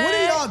was like, what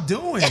are y'all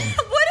doing? What is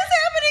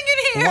happening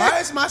in here? Why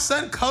is my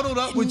son cuddled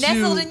up with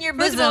Nestled you? in your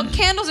First of all, bosom.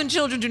 candles and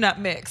children do not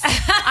mix.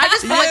 I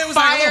just feel Yeah, it was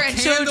like a like fire little and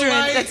children.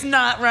 candlelight. That's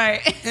not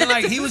right. And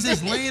like he was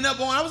just laying up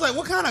on. I was like,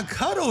 what kind of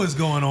cuddle is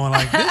going on?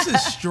 Like, this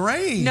is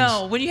strange.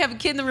 No, when you have a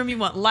kid in the room, you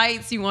want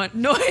lights, you want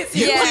noise.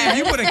 Usually Yeah. if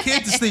you put a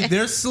kid to sleep,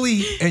 they're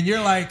asleep, and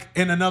you're like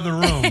in another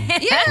room.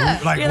 Yeah.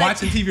 Like You're like-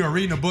 watching TV or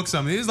reading a book,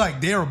 something. It's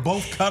like they were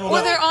both cuddled Or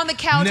up. they're on the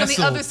couch on the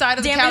nestled. other side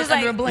of the Damn, couch it's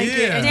under like- a blanket.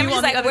 Yeah. And Damn, you just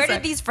on the like, other where side.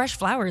 did these fresh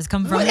flowers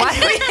come from? Why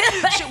do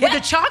we- With the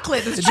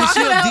chocolate. There's But she'll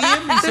chocolate out.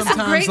 DM me There's some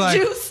sometimes grape like,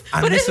 juice.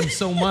 I What miss is- him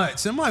so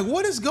much. I'm like,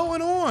 what is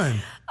going on?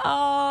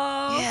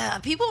 Oh. Yeah,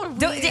 people are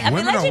Don't- weird. I mean,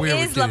 Women are Legend weird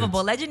with is lovable.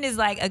 kids. Legend is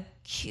like a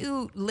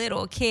cute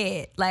little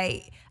kid.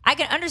 Like, I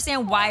can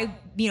understand why,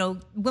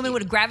 women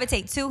would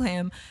gravitate to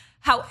him.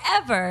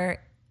 However,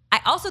 I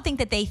also think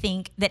that they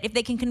think that if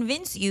they can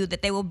convince you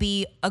that they will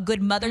be a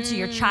good mother to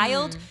your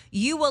child,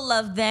 you will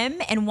love them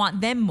and want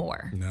them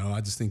more. No,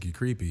 I just think you're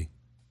creepy.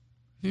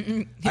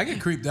 I get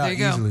creeped out There you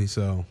go. easily,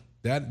 so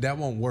that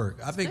won't work.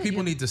 I think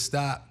people need to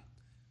stop.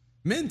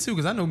 Men too,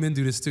 because I know men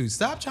do this too.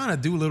 Stop trying to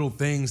do little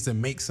things to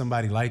make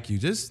somebody like you.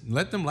 Just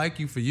let them like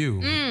you for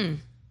you.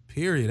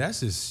 Period.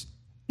 That's just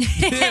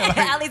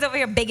Allie's over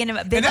here bigging him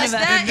up. and that's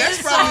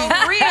It's probably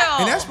so real.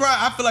 and that's why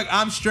I feel like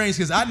I'm strange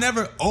because I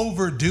never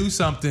overdo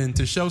something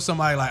to show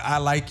somebody like I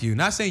like you.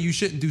 Not saying you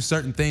shouldn't do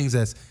certain things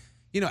as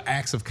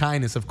acts of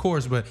kindness, of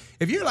course. But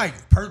if you're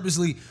like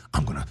purposely,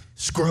 I'm gonna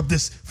scrub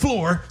this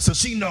floor so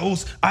she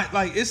knows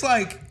it's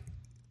like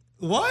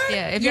what?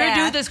 Yeah, if you're a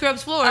Yeah. dude that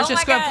scrubs floors, Oh just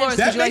my scrub gosh. floors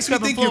That because you like makes me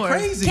scrubbing think you're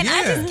floors. crazy. Can I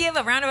yeah. just give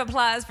a round of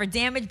applause for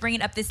Damage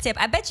bringing up this tip?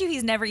 I bet you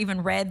he's never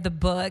even read the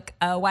book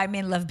Why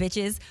Men Love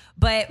Bitches.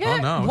 But Oh,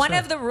 no, what's one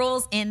that? of the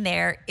rules in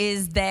there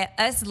is that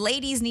us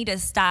ladies need to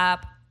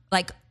stop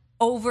like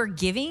over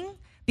giving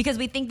because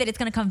we think that it's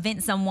going to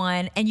convince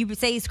someone. And you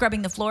say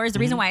scrubbing the floors. The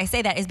reason why I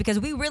say that is because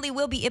we really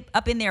will be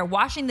up in there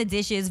washing the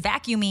dishes,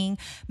 vacuuming,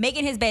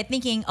 making his bed,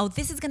 thinking, oh,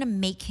 this is going to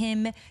make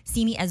him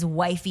see me as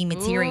wifey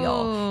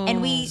material.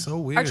 And we So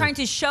weird. are trying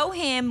to show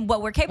him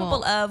what we're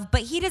capable of,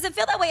 but he doesn't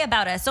feel that way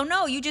about us. So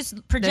no, you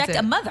just project That's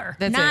it. a mother,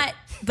 That's not it.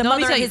 the No, let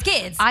me mother of tell his you,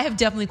 kids. I have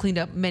definitely cleaned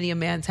up many a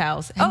man's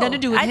house. Had Oh, nothing to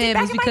do with I did him.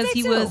 back It's in my because day,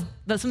 he too.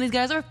 was. Some of these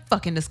guys are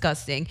fucking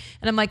disgusting.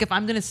 And I'm like, if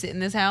I'm gonna sit in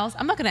this house,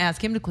 I'm not gonna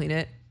ask him to clean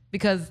it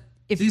because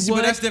if You he see, but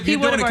would, that's different. he You're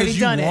would doing have it 'cause already you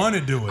done it.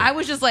 wanna do it. I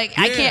was just like,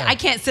 Yeah. I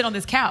can't sit on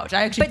this couch.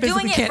 I actually but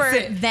doing physically it can't for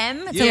sit.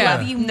 them to Yeah.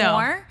 love you No.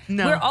 more.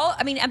 No. We're all.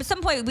 I mean, at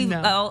some point, we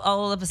No.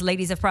 all of us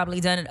ladies have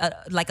probably done it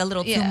like a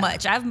little too Yeah.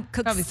 much. I've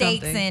cooked Probably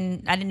steaks something.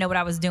 and I didn't know what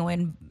I was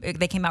doing.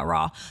 They came out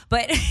raw.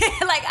 But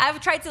like I've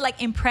tried to like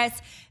impress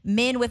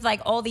men with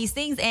like all these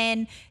things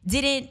and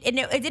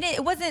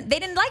it wasn't. They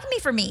didn't like me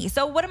for me.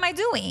 So what am I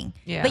doing?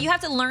 Yeah. But you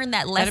have to learn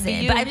that Gotta lesson. be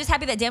you. But I'm just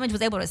happy that Damage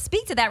was able to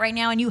speak to that right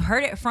now, and you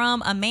heard it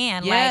from a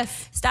man. Yes.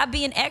 Like, stop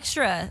being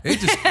extra. It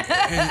just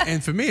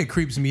and for me it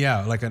creeps me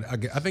out. Like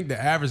I think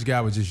the average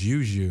guy would just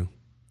use you.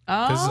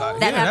 Oh, That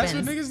that's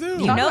happens. what niggas do.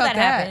 You Talk know about that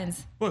that.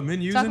 happens. What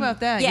men using? talk about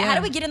that. Yeah, how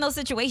do we get in those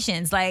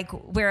situations like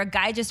where a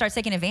guy just starts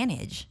taking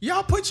advantage?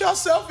 Y'all put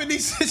yourself in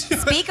these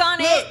situations. Speak on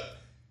Look, it.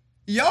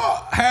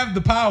 Y'all have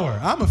the power.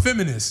 I'm a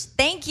feminist.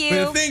 Thank you.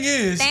 But the thing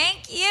is,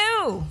 Thank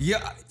you.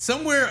 yeah,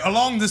 somewhere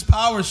along this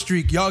power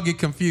streak, y'all get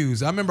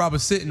confused. I remember I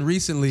was sitting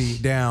recently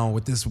down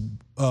with this,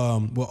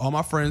 all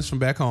my friends from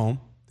back home.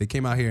 They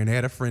came out here and they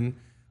had a friend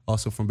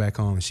also from back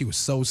home. And she was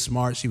so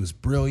smart. She was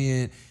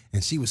brilliant.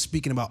 And she was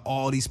speaking about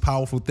all these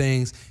powerful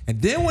things. And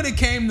then when it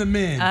came to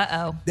men,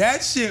 Uh-oh.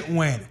 that shit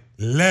went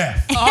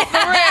left. Off the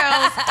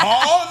rails.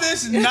 All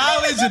this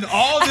knowledge and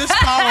all this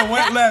power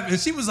went left. And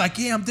she was like,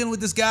 yeah, I'm dealing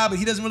with this guy, but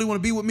he doesn't really want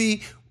to be with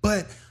me.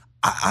 But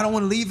I don't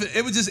want to leave it.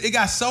 It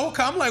got so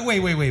calm. I'm like,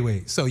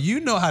 wait. So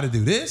you know how to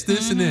do this,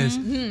 and this,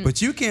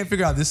 but you can't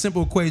figure out this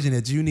simple equation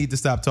that you need to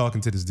stop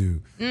talking to this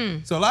dude.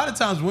 So a lot of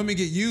times women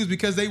get used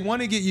because they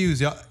want to get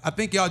used. I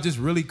think y'all just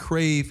really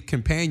crave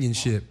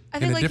companionship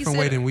in a different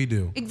way than we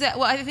do. Exactly.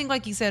 Well, I think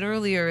like you said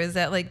earlier is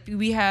that like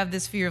we have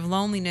this fear of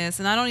loneliness,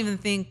 and I don't even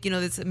think,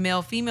 it's a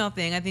male-female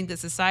thing. I think that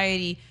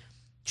society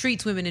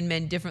treats women and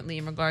men differently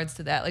in regards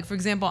to that. Like, for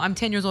example, I'm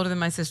 10 years older than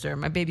my sister,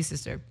 my baby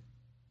sister,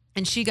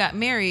 and she got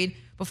married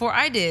before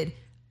I did.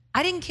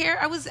 I didn't care.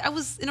 I was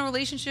in a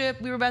relationship.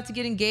 We were about to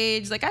get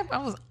engaged. Like I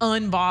was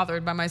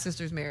unbothered by my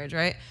sister's marriage,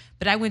 right?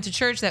 But I went to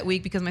church that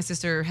week because my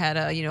sister had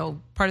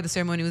part of the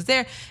ceremony was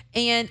there.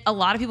 And a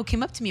lot of people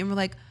came up to me and were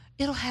like,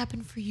 it'll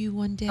happen for you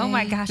one day. Oh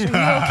my gosh, are you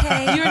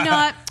okay? You're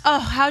not,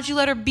 how'd you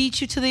let her beat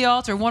you to the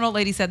altar? One old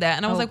lady said that.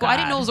 And I was like, well, I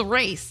didn't know it was a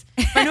race.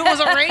 If I knew it was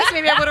a race,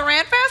 maybe I would have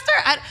ran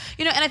faster.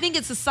 And I think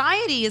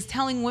society is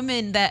telling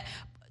women that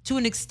to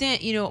an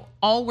extent,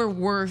 all we're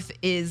worth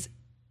is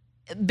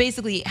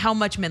basically how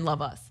much men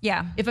love us.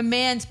 Yeah. If a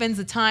man spends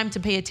the time to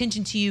pay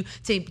attention to you,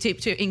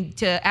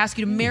 to ask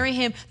you to marry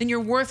him, then you're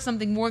worth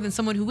something more than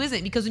someone who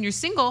isn't. Because when you're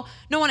single,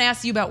 no one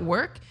asks you about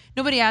work.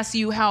 Nobody asks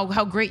you how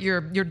great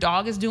your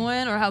dog is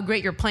doing or how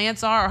great your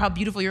plants are or how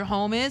beautiful your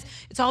home is.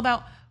 It's all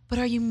about, but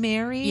are you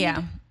married?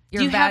 Yeah.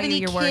 Do you have any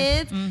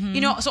kids?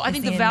 Worth. So I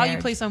think the value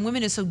placed on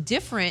women is so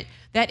different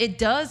that it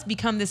does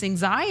become this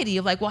anxiety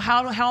of like, well,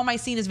 how am I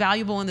seen as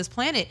valuable on this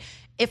planet?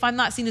 If I'm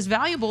not seen as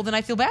valuable, then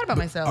I feel bad about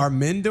myself. Are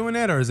men doing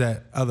that, or is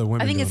that other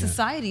women? I think doing it's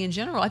society in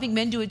general. I think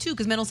men do it too,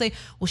 because men will say,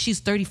 well, she's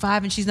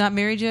 35 and she's not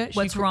married yet.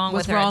 What's wrong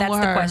with her? That's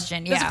the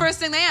question. Yeah. That's the first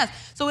thing they ask.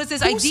 So it's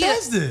this Who idea.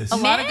 says this? A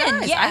lot of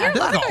guys. Yeah. I hear a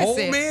lot of That's guys an old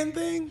say it. man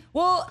thing?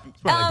 Well,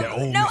 Like that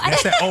old man.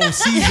 That's that old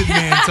seasoned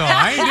man talk.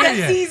 I ain't there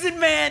yet. Seasoned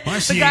man. Why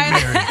she The guy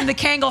ain't married? in the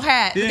Kangol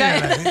hat. The Yeah,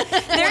 guy-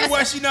 like, wonder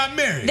why she not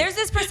married? there's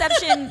this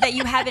perception that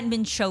you haven't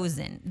been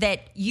chosen,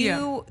 that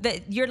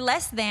you're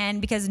less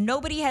than because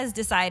nobody has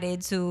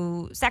decided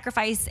to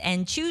sacrifice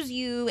and choose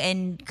you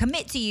and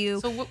commit to you.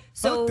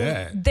 Fuck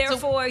that.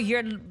 Therefore,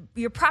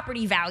 your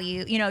property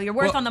value, your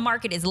worth on the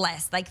market is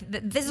less. Like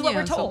this is what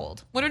we're so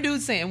told. what are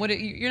dudes saying?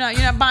 You're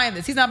not buying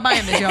this. He's not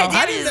buying this, y'all.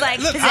 It is like,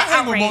 Look, this I is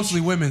hang with outrage.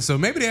 mostly women, so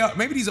maybe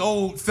these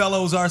old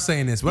fellows are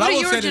saying this. But What I are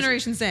will your say this,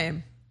 generation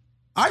saying?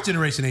 our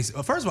generation ain't.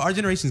 First of all, our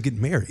generation's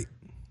getting married.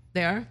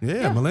 They are?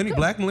 Yeah,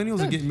 black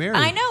millennials are getting married.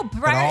 I know, At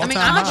right? all I mean,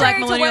 time I'm a black high.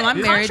 millennial.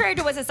 I'm married. Contrary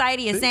to what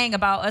society is saying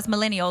about us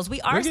millennials, we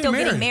are We're still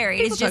getting getting married. married.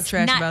 People It's talk just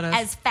trash not about us.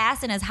 as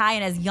fast and as high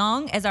and as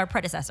young as our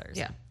predecessors.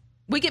 Yeah.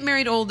 We get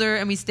married older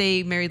and we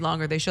stay married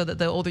longer. They show that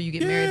the older you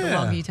get married, the Yeah.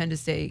 longer you tend to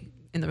stay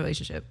in the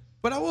relationship.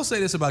 But I will say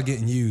this about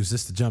getting used,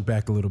 just to jump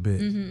back a little bit.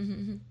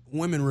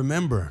 Women,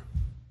 remember,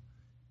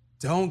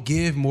 don't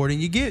give more than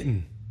you're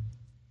getting.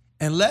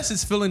 Unless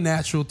it's feeling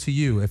natural to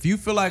you. If you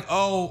feel like,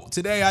 oh,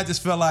 today I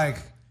just felt like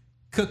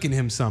cooking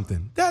him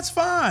something, that's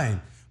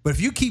fine. But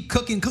if you keep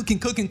cooking,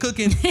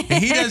 and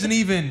he doesn't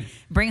even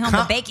Bring home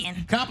the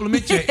bacon.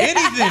 compliment you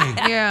anything.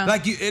 Yeah.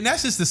 And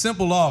that's just the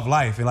simple law of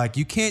life. And like,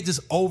 you can't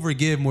just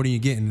overgive more than you're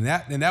getting.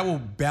 And that will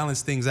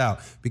balance things out.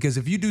 Because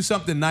if you do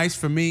something nice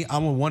for me,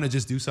 I'm gonna want to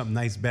just do something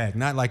nice back.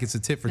 Not like it's a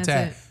tit for That's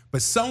tat. it.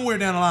 But somewhere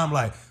down the line, I'm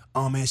like,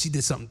 oh man, she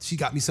did something. She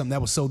got me something that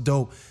was so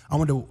dope. I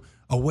wonder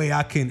a way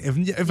I can.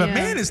 If a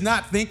man is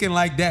not thinking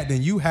like that,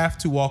 then you have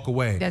to walk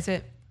away. That's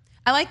it.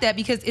 I like that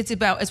because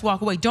it's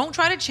walk away. Don't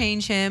try to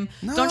change him.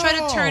 Don't try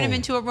to turn him No.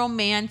 into a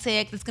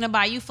romantic that's going to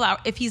buy you flowers.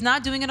 If he's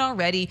not doing it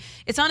already,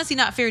 it's honestly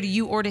not fair to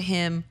you or to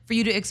him for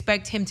you to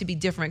expect him to be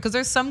different. Because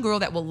there's some girl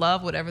that will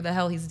love whatever the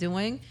hell he's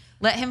doing.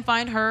 Let him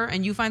find her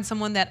and you find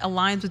someone that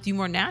aligns with you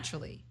more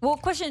naturally. Well,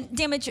 question,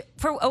 Damage,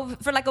 for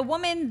like a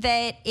woman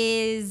that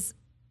is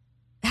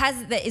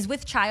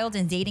with child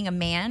and dating a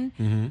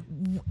man,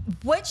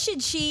 what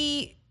should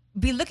she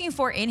be looking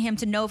for in him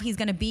to know if he's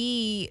going to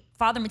be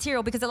father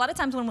material? Because a lot of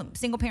times when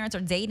single parents are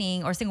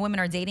dating or single women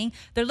are dating,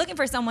 they're looking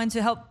for someone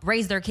to help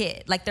raise their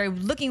kid. Like they're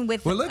looking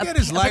with Well, look a at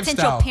his potential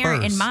lifestyle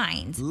parent first. in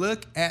mind.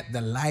 Look at the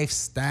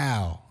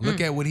lifestyle.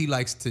 Look at what he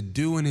likes to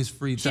do in his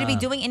free Should time. he be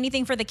doing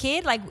anything for the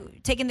kid,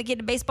 like taking the kid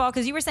to baseball?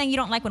 Because you were saying you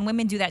don't like when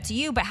women do that to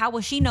you, but how will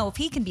she know if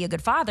he can be a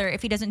good father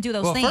if he doesn't do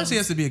those Well, things? first he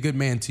has to be a good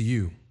man to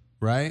you,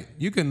 right?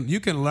 You can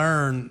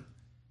learn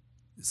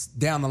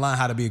down the line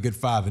how to be a good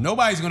father.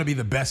 Nobody's going to be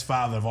the best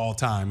father of all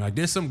time. Like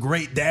there's some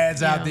great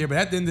dads out there, but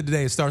at the end of the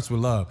day, it starts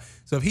with love.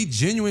 So if he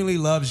genuinely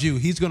loves you,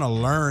 he's going to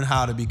learn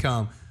how to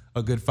become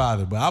a good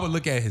father. But I would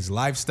look at his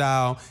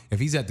lifestyle. If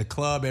he's at the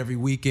club every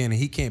weekend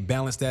and he can't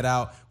balance that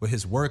out with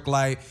his work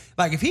life,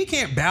 like if he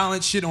can't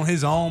balance shit on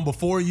his own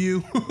before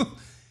you,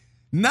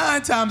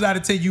 9 times out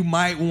of 10, you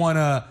might want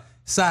to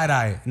side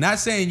eye it. Not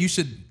saying you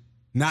should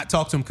not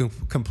talk to him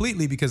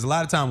completely, because a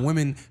lot of time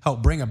women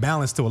help bring a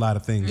balance to a lot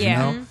of things,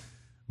 Yeah. you know?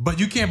 But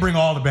you can't bring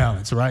all the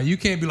balance, right? You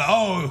can't be like,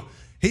 oh,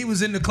 he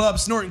was in the club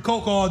snorting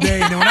coke all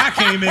day, and then when I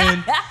came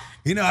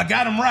in, I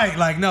got him right.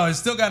 Like, no, it's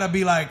still got to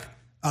be like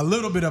a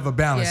little bit of a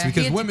balance Yeah, he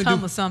because had to women come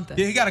do. with something.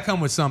 Yeah, he got to come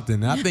with something.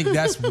 And I think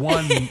that's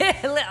one.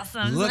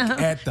 Listen. Look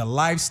at the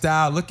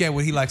lifestyle. Look at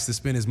what he likes to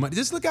spend his money.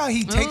 Just look how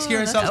he takes care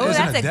of himself Oh, as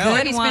an that's a adult.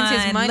 good He one.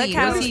 spends his money. Look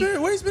how Where does he,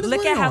 Where he spend his look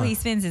money at how on? he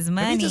spends his If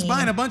money. he's just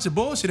buying a bunch of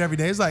bullshit every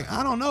day, it's like,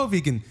 I don't know if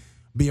he can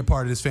be a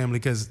part of this family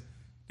because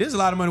there's a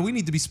lot of money we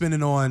need to be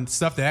spending on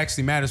stuff that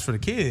actually matters for the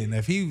kid. And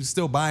if he's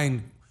still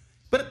buying,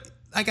 but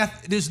like,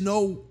 there's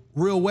no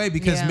real way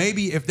because Yeah.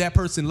 maybe if that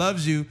person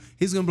loves you,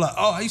 he's gonna be like,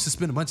 oh, I used to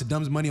spend a bunch of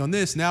dumb money on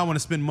this. Now I want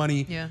to spend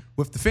money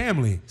with the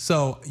family.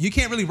 So you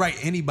can't really write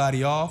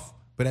anybody off,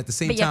 but at the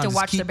same But you have time, to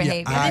just watch keep their your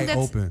behavior. I eye think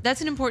open.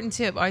 that's an important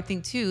tip, I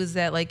think, too, is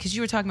that, like, because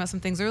you were talking about some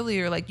things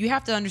earlier, like, you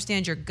have to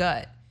understand your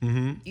gut.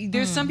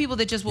 There's some people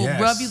that just will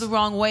Yes. rub you the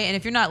wrong way, and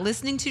if you're not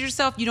listening to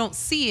yourself, you don't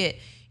see it,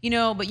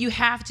 but you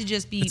have to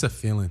just be. It's a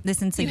feeling.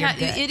 Listen to you your ha-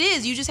 gut. It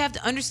is. You just have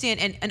to understand,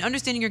 and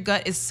understanding your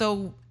gut is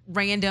so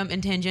random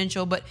and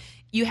tangential, but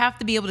you have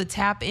to be able to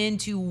tap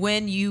into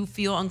when you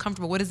feel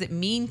uncomfortable. What does it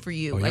mean for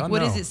you? Oh, Like, y'all what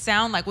does know. it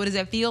sound like? What does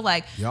it feel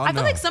like? Y'all I feel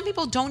know. like some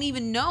people don't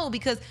even know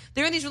because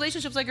they're in these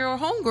relationships like your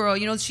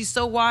homegirl. She's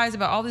so wise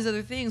about all these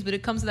other things, but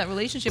it comes to that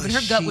relationship and her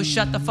gut was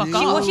shut the fuck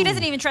off. Well, she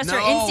doesn't even trust her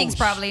instincts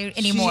probably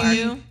anymore.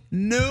 She knew.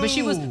 No. But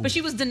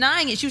she was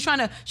denying it. She was trying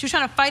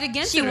to fight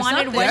against She it or wanted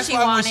something. what That's she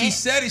why wanted. when she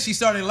said it, she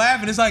started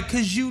laughing. It's like,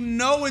 because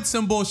it's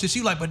some bullshit.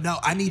 She like, but no,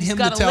 I need him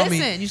to gotta tell me.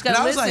 listen. You just And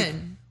gotta I was like,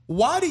 listen.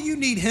 why do you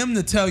need him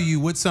to tell you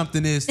what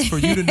something is for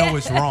you to know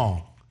it's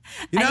wrong?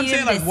 You know I what I'm need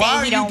saying? him to Like, say why are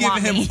he you don't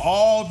want giving him me.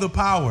 all the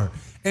power?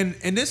 And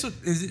this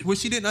is what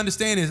she didn't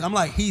understand is, I'm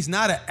like, he's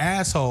not an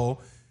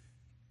asshole.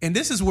 And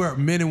this is where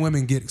men and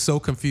women get so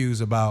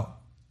confused about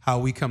how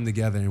we come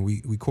together and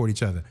we court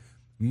each other.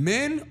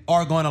 Men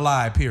are going to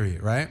lie,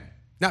 period, right?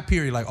 Not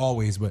period like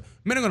always, but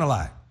men are going to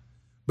lie.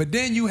 But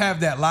then you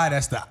have that lie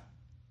that's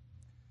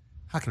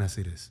how can I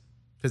say this?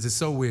 Because it's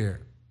so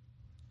weird.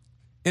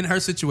 In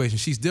her situation,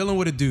 she's dealing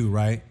with a dude,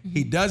 right?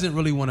 He doesn't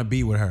really want to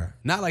be with her.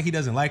 Not like he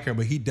doesn't like her,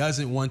 but he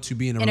doesn't want to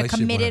be in a relationship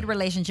committed with her.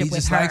 relationship he with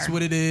just her. likes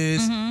what it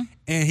is.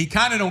 And he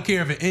kind of don't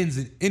care if it ends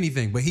in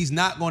anything, but he's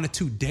not going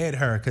to dead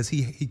her because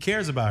he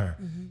cares about her.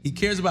 He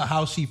cares about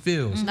how she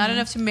feels. Not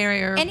enough to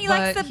marry her. And he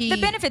but likes the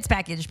benefits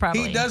package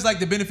probably. He does like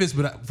the benefits,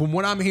 but from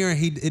what I'm hearing,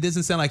 it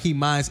doesn't sound like he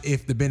minds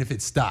if the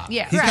benefits stop.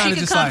 Yeah, He's right. kind She of could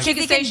just come. like, She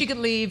could say she could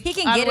leave. He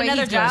can Either get way,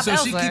 another he's job good.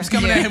 so she elsewhere. keeps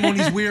coming at him on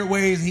these weird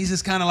ways, and he's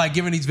just kind of like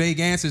giving these vague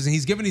answers, and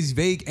he's giving these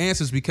vague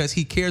answers because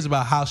he cares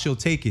about how she'll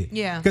take it.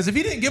 Yeah. Because if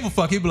he didn't give a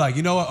fuck, he'd be like,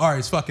 you know what? All right,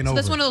 it's fucking over.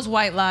 That's one of those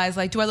white lies.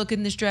 Like, do I look good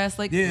in this dress?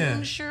 Like,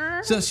 Yeah.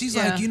 sure. So she's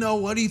Yeah. like,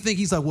 what do you think?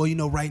 He's like,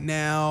 well, right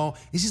now.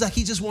 And she's like,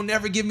 he just will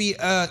never give me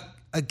a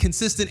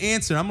consistent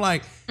answer. I'm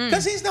like,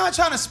 because he's not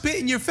trying to spit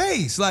in your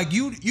face. Like,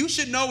 you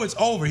should know it's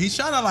over. He's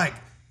trying to like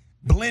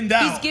blend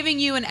out. He's giving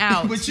you an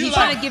out. But you He's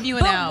like- trying to give you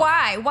an But out.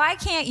 why? Why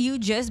can't you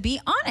just be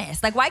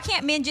honest? Like, why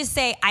can't men just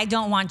say, I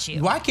don't want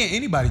you? Why can't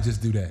anybody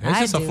just do that? That's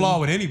I just a do. flaw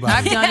with anybody.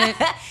 I've done it.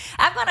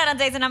 I've gone out on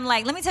dates and I'm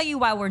like, let me tell you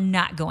why we're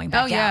not going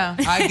back Oh, yeah.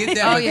 out. I get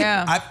that. Oh, but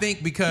yeah. I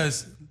think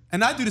because,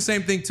 and I do the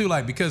same thing too,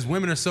 like, because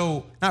women are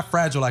so, not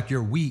fragile, like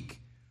you're weak.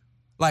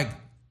 Like,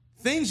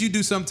 things you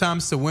do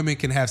sometimes to women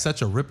can have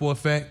such a ripple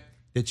effect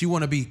that you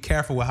want to be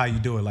careful with how you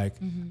do it. Like,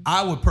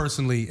 I would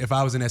personally, if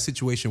I was in that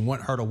situation,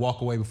 want her to walk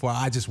away before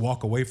I just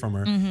walk away from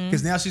her.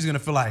 Because now she's going to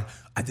feel like,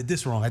 I did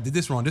this wrong,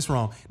 this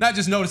wrong. Not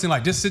just noticing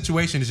like this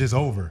situation is just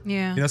over.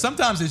 Yeah.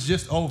 Sometimes it's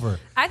just over.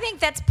 I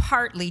think that's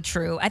partly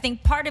true. I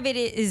think part of it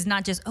is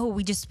not just,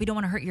 we don't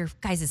want to hurt your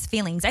guys'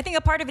 feelings. I think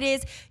a part of it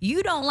is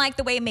you don't like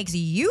the way it makes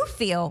you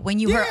feel when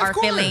you hurt of our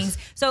course. feelings.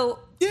 So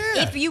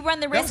Yeah. if you run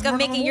the That's risk of run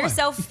making number one.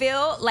 yourself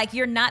feel like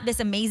you're not this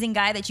amazing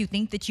guy that you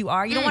think that you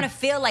are, you don't want to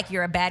feel like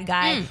you're a bad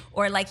guy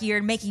or like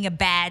you're making a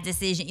bad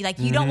decision. Like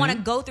you don't want to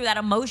go through that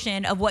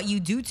emotion of what you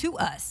do to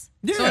us.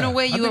 Yeah, So in a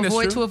way, I you think that's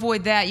avoid true. to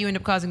avoid that, you end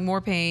up causing more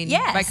pain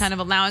Yes. by kind of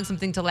allowing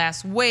something to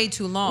last way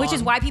too long. Which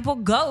is why people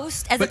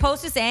ghost as But-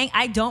 opposed to saying,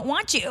 I don't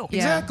want you. Yeah.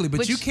 Exactly, but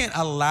Which- you can't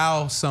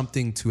allow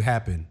something to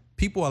happen.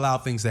 People allow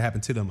things to happen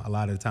to them a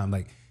lot of the time.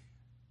 Like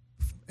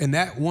in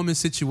that woman's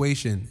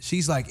situation,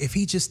 she's like, if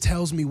he just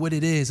tells me what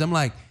it is, I'm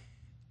like,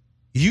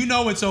 you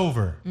know it's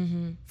over.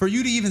 For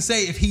you to even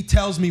say if he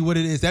tells me what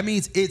it is, that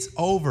means it's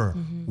over.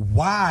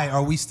 Why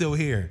are we still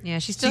here? Yeah,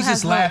 she still She's has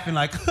just hope. laughing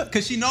like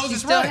because she knows she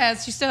it's still right.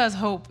 she still has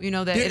hope,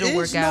 that There it'll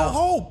work is no out.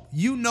 hope.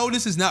 You know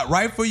this is not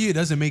right for you. It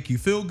doesn't make you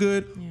feel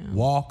good.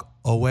 Walk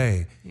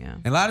away. Yeah.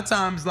 And a lot of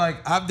times,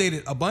 like I've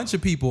dated a bunch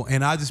of people,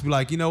 and I just be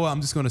like, you know what?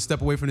 I'm just going to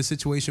step away from the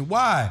situation.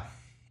 Why?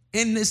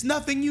 And it's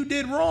nothing you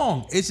did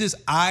wrong. It's just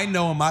I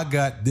know in my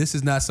gut this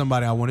is not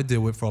somebody I want to deal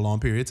with for a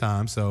long period of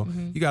time. So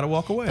you got to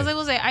walk away. Because I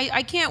will say,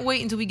 I can't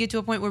wait until we get to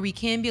a point where we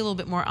can be a little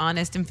bit more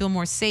honest and feel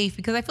more safe.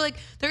 Because I feel like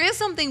there is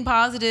something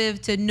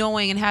positive to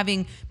knowing and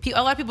having.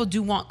 A lot of people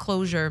do want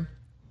closure,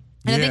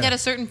 and I think Yeah. at a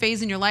certain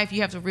phase in your life, you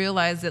have to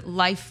realize that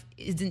life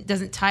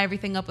doesn't tie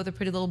everything up with a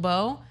pretty little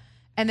bow.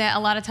 And that a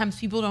lot of times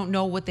people don't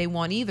know what they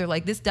want either.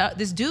 Like this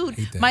dude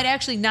Hate that. might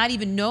actually not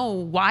even know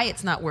why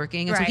it's not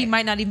working. And so he Right.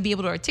 might not even be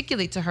able to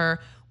articulate to her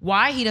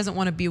why he doesn't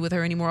want to be with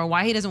her anymore or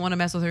why he doesn't want to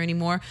mess with her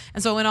anymore.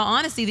 And so in all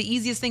honesty, the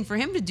easiest thing for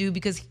him to do,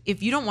 because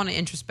if you don't want to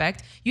introspect,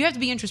 you have to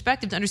be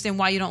introspective to understand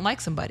why you don't like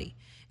somebody.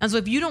 And so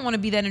if you don't want to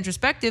be that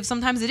introspective,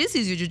 sometimes it is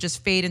easier to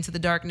just fade into the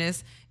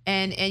darkness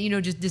and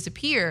just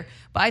disappear.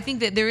 But I think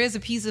that there is a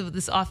piece of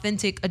this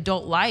authentic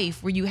adult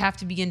life where you have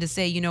to begin to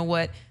say, you know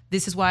what,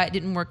 this is why it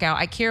didn't work out.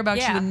 I care about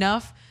you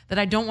enough that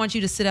I don't want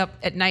you to sit up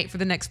at night for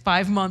the next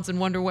 5 months and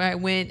wonder where I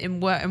went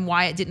and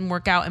why it didn't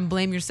work out and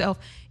blame yourself.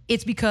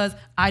 It's because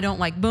I don't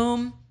like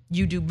boom,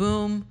 you do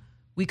boom,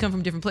 we come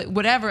from different places,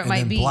 whatever it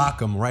might be. And block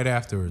them right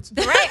afterwards.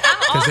 Right.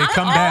 Because they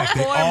come back.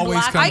 They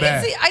always come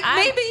back.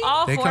 Maybe.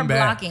 All They for come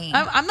back. blocking.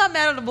 I'm not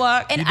mad at the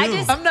block. And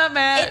I'm not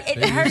mad.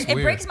 It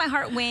breaks my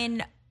heart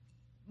when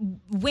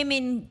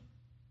women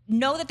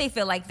know that they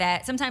feel like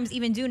that. Sometimes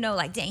even do know,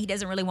 like, dang, he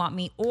doesn't really want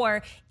me.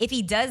 Or if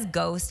he does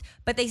ghost,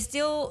 but they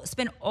still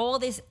spend all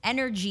this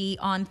energy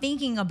on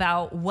thinking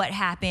about what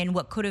happened,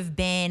 what could have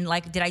been.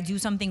 Like, did I do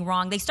something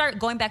wrong? They start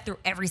going back through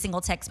every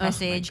single text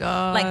message. Oh my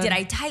God. Like, did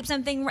I type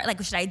something right?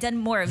 Like, should I have done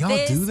more of Y'all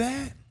this? do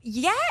that?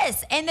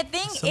 Yes. And the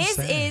thing So is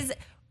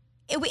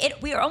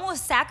sad. we are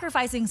almost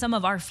sacrificing some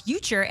of our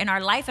future and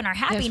our life and our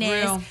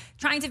happiness real.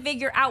 trying to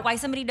figure out why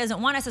somebody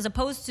doesn't want us, as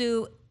opposed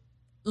to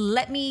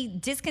let me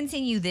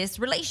discontinue this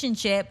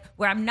relationship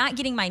where I'm not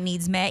getting my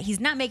needs met,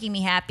 he's not making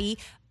me happy,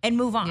 and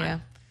move on. Yeah.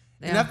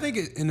 And I think,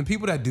 and the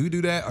people that do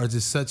that are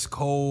just such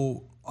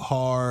cold,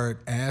 hard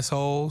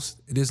assholes.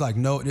 It is like,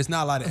 no, there's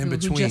not a lot of in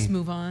between. Just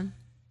move on.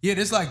 Yeah,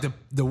 there's like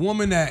the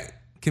woman that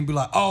can be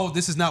like, oh,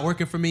 this is not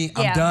working for me,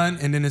 I'm Yeah. done.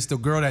 And then it's the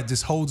girl that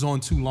just holds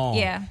on too long.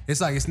 Yeah. It's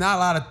like, it's not a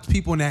lot of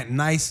people in that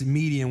nice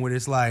medium where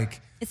it's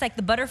like, It's like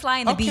the butterfly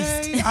and the okay,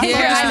 beast. I Yeah.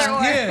 understand. Either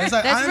or. Yeah, it's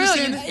like, That's I real.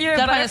 understand. You're a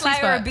Gotta find a butterfly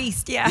sweet or a spot.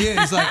 beast. Yeah.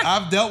 Yeah, it's like,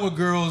 I've dealt with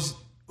girls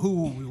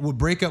who would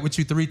break up with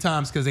you 3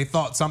 times because they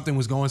thought something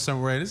was going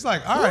somewhere. And it's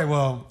like, all right,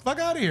 well, fuck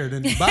out of here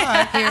then.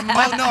 Bye.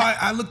 Oh, no,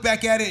 I look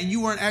back at it and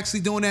you weren't actually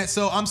doing that.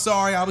 So I'm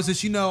sorry. I was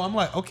just, I'm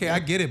like, okay, I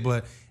get it.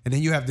 But, and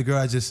then you have the girl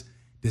that just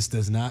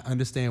does not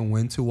understand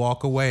when to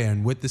walk away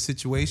and what the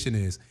situation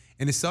is.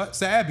 And it's so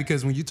sad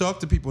because when you talk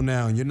to people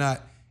now and you're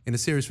not in a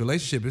serious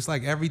relationship, it's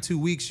like every 2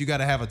 weeks you got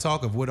to have a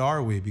talk of what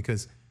are we,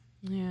 because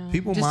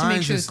people Just to minds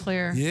make sure it's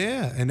clear.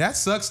 Yeah, and that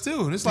sucks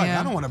too. And it's like,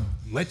 Yeah. I don't want to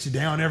let you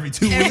down every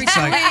 2 Every weeks. 2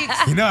 Like,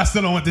 weeks. I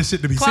still don't want this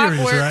shit to be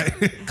serious,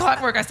 right?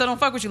 Clockwork. I still don't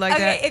fuck with you like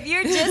Okay, that. if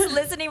you're just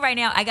listening right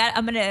now,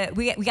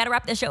 we got to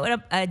wrap the show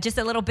up just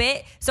a little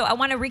bit. So I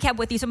want to recap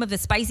with you some of the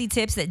spicy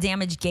tips that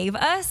Damage gave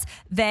us,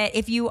 that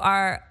if you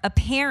are a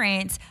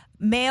parent,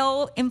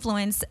 male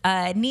influence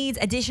needs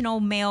additional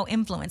male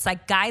influence.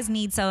 Like, guys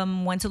need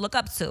someone to look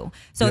up to.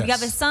 So if you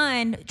have a Yes.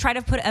 son, try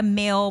to put a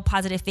male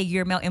positive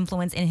figure, male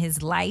influence in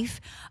his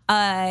life.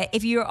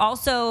 If you're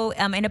also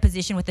in a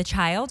position with a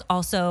child,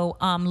 also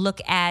look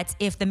at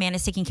if the man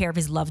is taking care of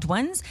his loved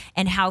ones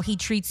and how he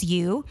treats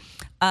you.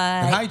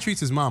 And how he treats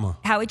his mama.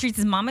 How he treats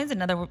his mama is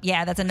another.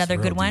 Yeah, that's another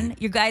real good one.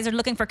 deep. You guys are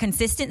looking for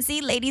consistency.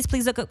 Ladies,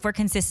 please look for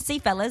consistency.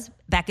 Fellas,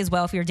 back as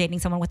well if you're dating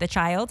someone with a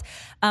child.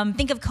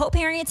 Think of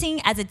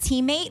co-parenting as a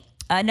teammate.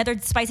 Another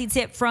spicy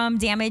tip from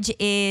Damage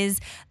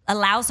is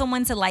allow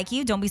someone to like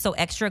you. Don't be so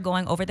extra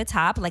going over the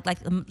top. Like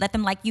let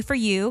them like you for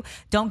you.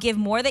 Don't give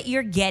more that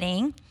you're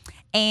getting.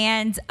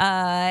 And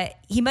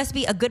he must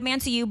be a good man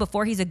to you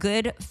before he's a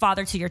good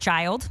father to your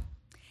child.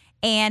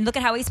 And look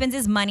at how he spends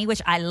his money,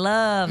 which I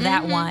love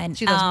that one.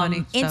 She loves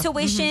money stuff.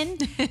 Intuition.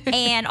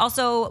 And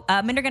also,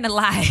 men are going to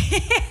lie.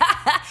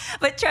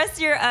 But trust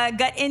your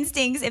gut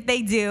instincts if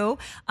they do.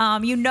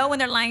 You know when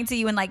they're lying to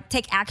you, and like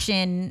take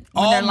action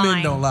when All they're lying.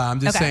 men don't lie. I'm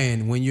just Okay.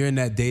 saying, when you're in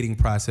that dating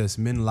process,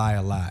 men lie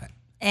a lot.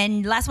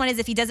 And last one is,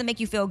 if he doesn't make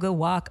you feel good,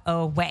 walk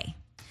away.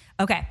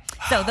 Okay,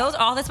 so those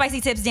are all the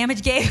spicy tips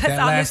Damage gave us That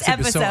on last this tip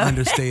episode. is so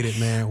understated,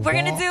 man. We're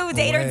gonna Walk do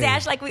Date or away.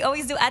 Dash like we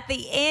always do at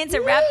the end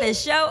to wrap the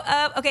show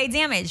up. Okay,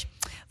 Damage.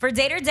 For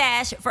Date or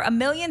Dash, for $1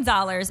 million,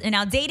 and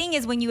now dating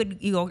is when you're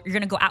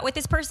gonna go out with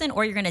this person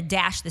or you're gonna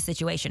dash the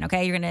situation.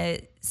 Okay, you're gonna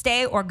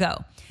stay or go.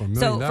 For $1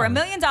 So million. for $1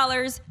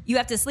 million, you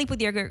have to sleep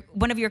with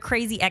one of your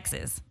crazy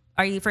exes.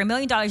 Are you for $1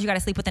 million? You got to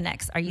sleep with an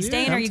ex. Are you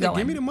staying or are you going?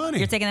 Give me the money.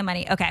 You're taking the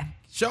money. Okay.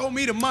 Show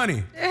me the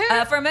money.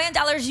 For $1 million,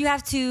 you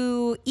have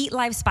to eat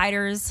live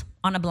spiders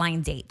on a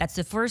blind date. That's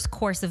the first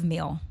course of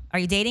meal. Are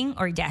you dating or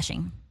are you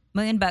dashing?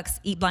 $1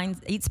 million,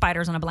 eat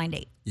spiders on a blind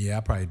date. Yeah,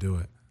 I'll probably do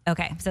it.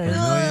 Okay, so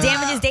million?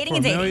 Damage is dating For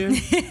and $1 dating.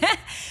 million?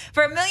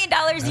 For $1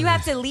 million, you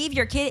have to leave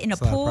your kid in a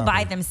That's a lot of pool by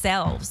property.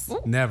 themselves.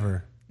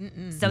 Never.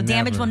 So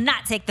Damage Never. will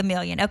not take the $1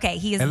 million. Okay,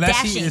 he is Unless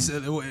dashing. he is,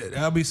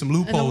 there'll be some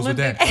loopholes with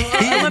that.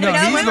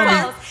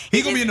 Olympic-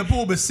 He's gonna be in the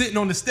pool, but sitting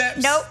on the steps.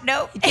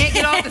 Nope. Can't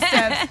get off the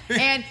steps,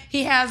 and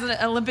he has an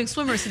Olympic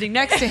swimmer sitting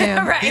next to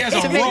him Right. He has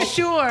a to rope. make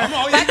sure. I'm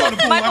always in the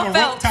pool. I have a rope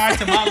Phelps. tied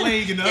to my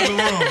leg in the other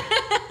room.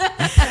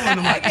 I'm pulling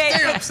him like, Okay,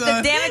 stay up, so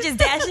son. Damage is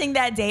dashing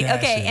that date.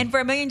 Okay, Dashing. and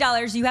for $1 million,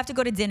 you have to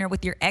go to dinner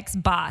with your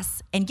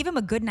ex-boss and give him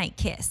a goodnight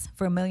kiss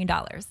for $1 million.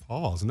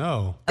 Pause.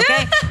 No.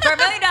 Okay, for $1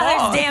 million,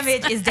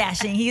 Damage is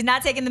dashing. He's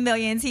not taking the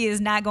millions. He is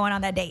not going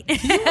on that date.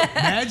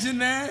 Imagine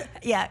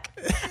that. Yuck.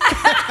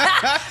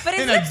 But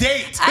In a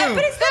date, too.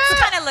 But it still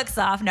kind of looks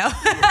soft, no? No,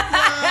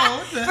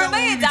 what the For hell $1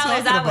 million, are we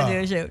talking I about?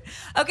 would do shoot.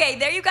 Okay,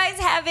 there you guys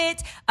have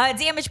it.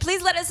 Damage,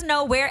 please let us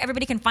know where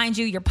everybody can find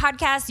you, your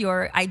podcast,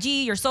 your IG,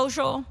 your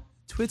social.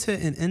 Twitter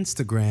and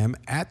Instagram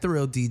at The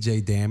Real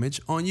DJ Damage.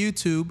 On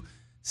YouTube,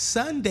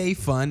 Sunday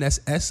Fun, that's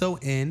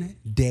SON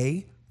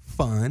Day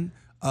Fun.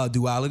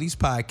 Dualities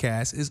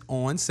Podcast is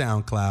on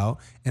SoundCloud.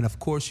 And of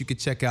course, you can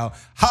check out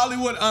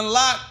Hollywood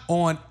Unlocked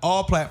on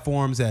all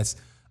platforms. That's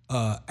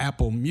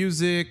Apple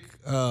Music,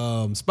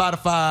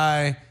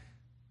 Spotify,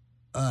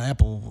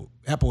 Apple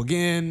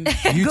again,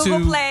 YouTube,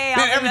 Google Play,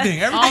 everything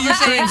you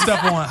stream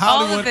stuff on.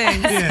 Hollywood,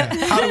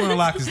 Hollywood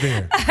Unlocked is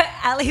there.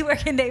 Allie, where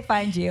can they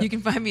find you? You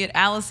can find me at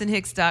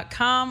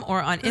AllisonHicks.com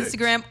or on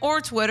Instagram or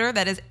Twitter.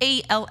 That is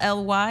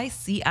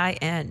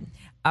ALLYCIN.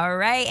 All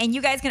right. And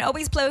you guys can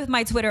always play with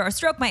my Twitter or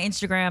stroke my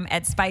Instagram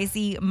at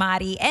Spicy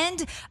Madi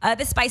and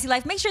The Spicy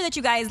Life. Make sure that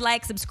you guys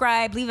like,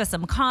 subscribe, leave us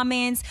some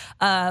comments,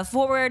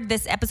 forward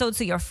this episode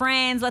to your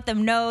friends. Let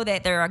them know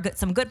that there are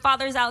some good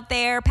fathers out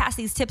there. Pass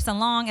these tips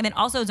along. And then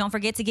also don't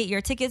forget to get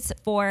your tickets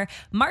for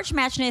March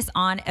Matchness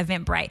on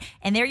Eventbrite.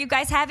 And there you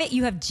guys have it.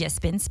 You have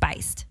just been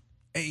spiced.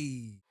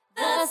 Hey.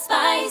 The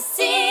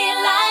Spicy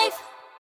Life.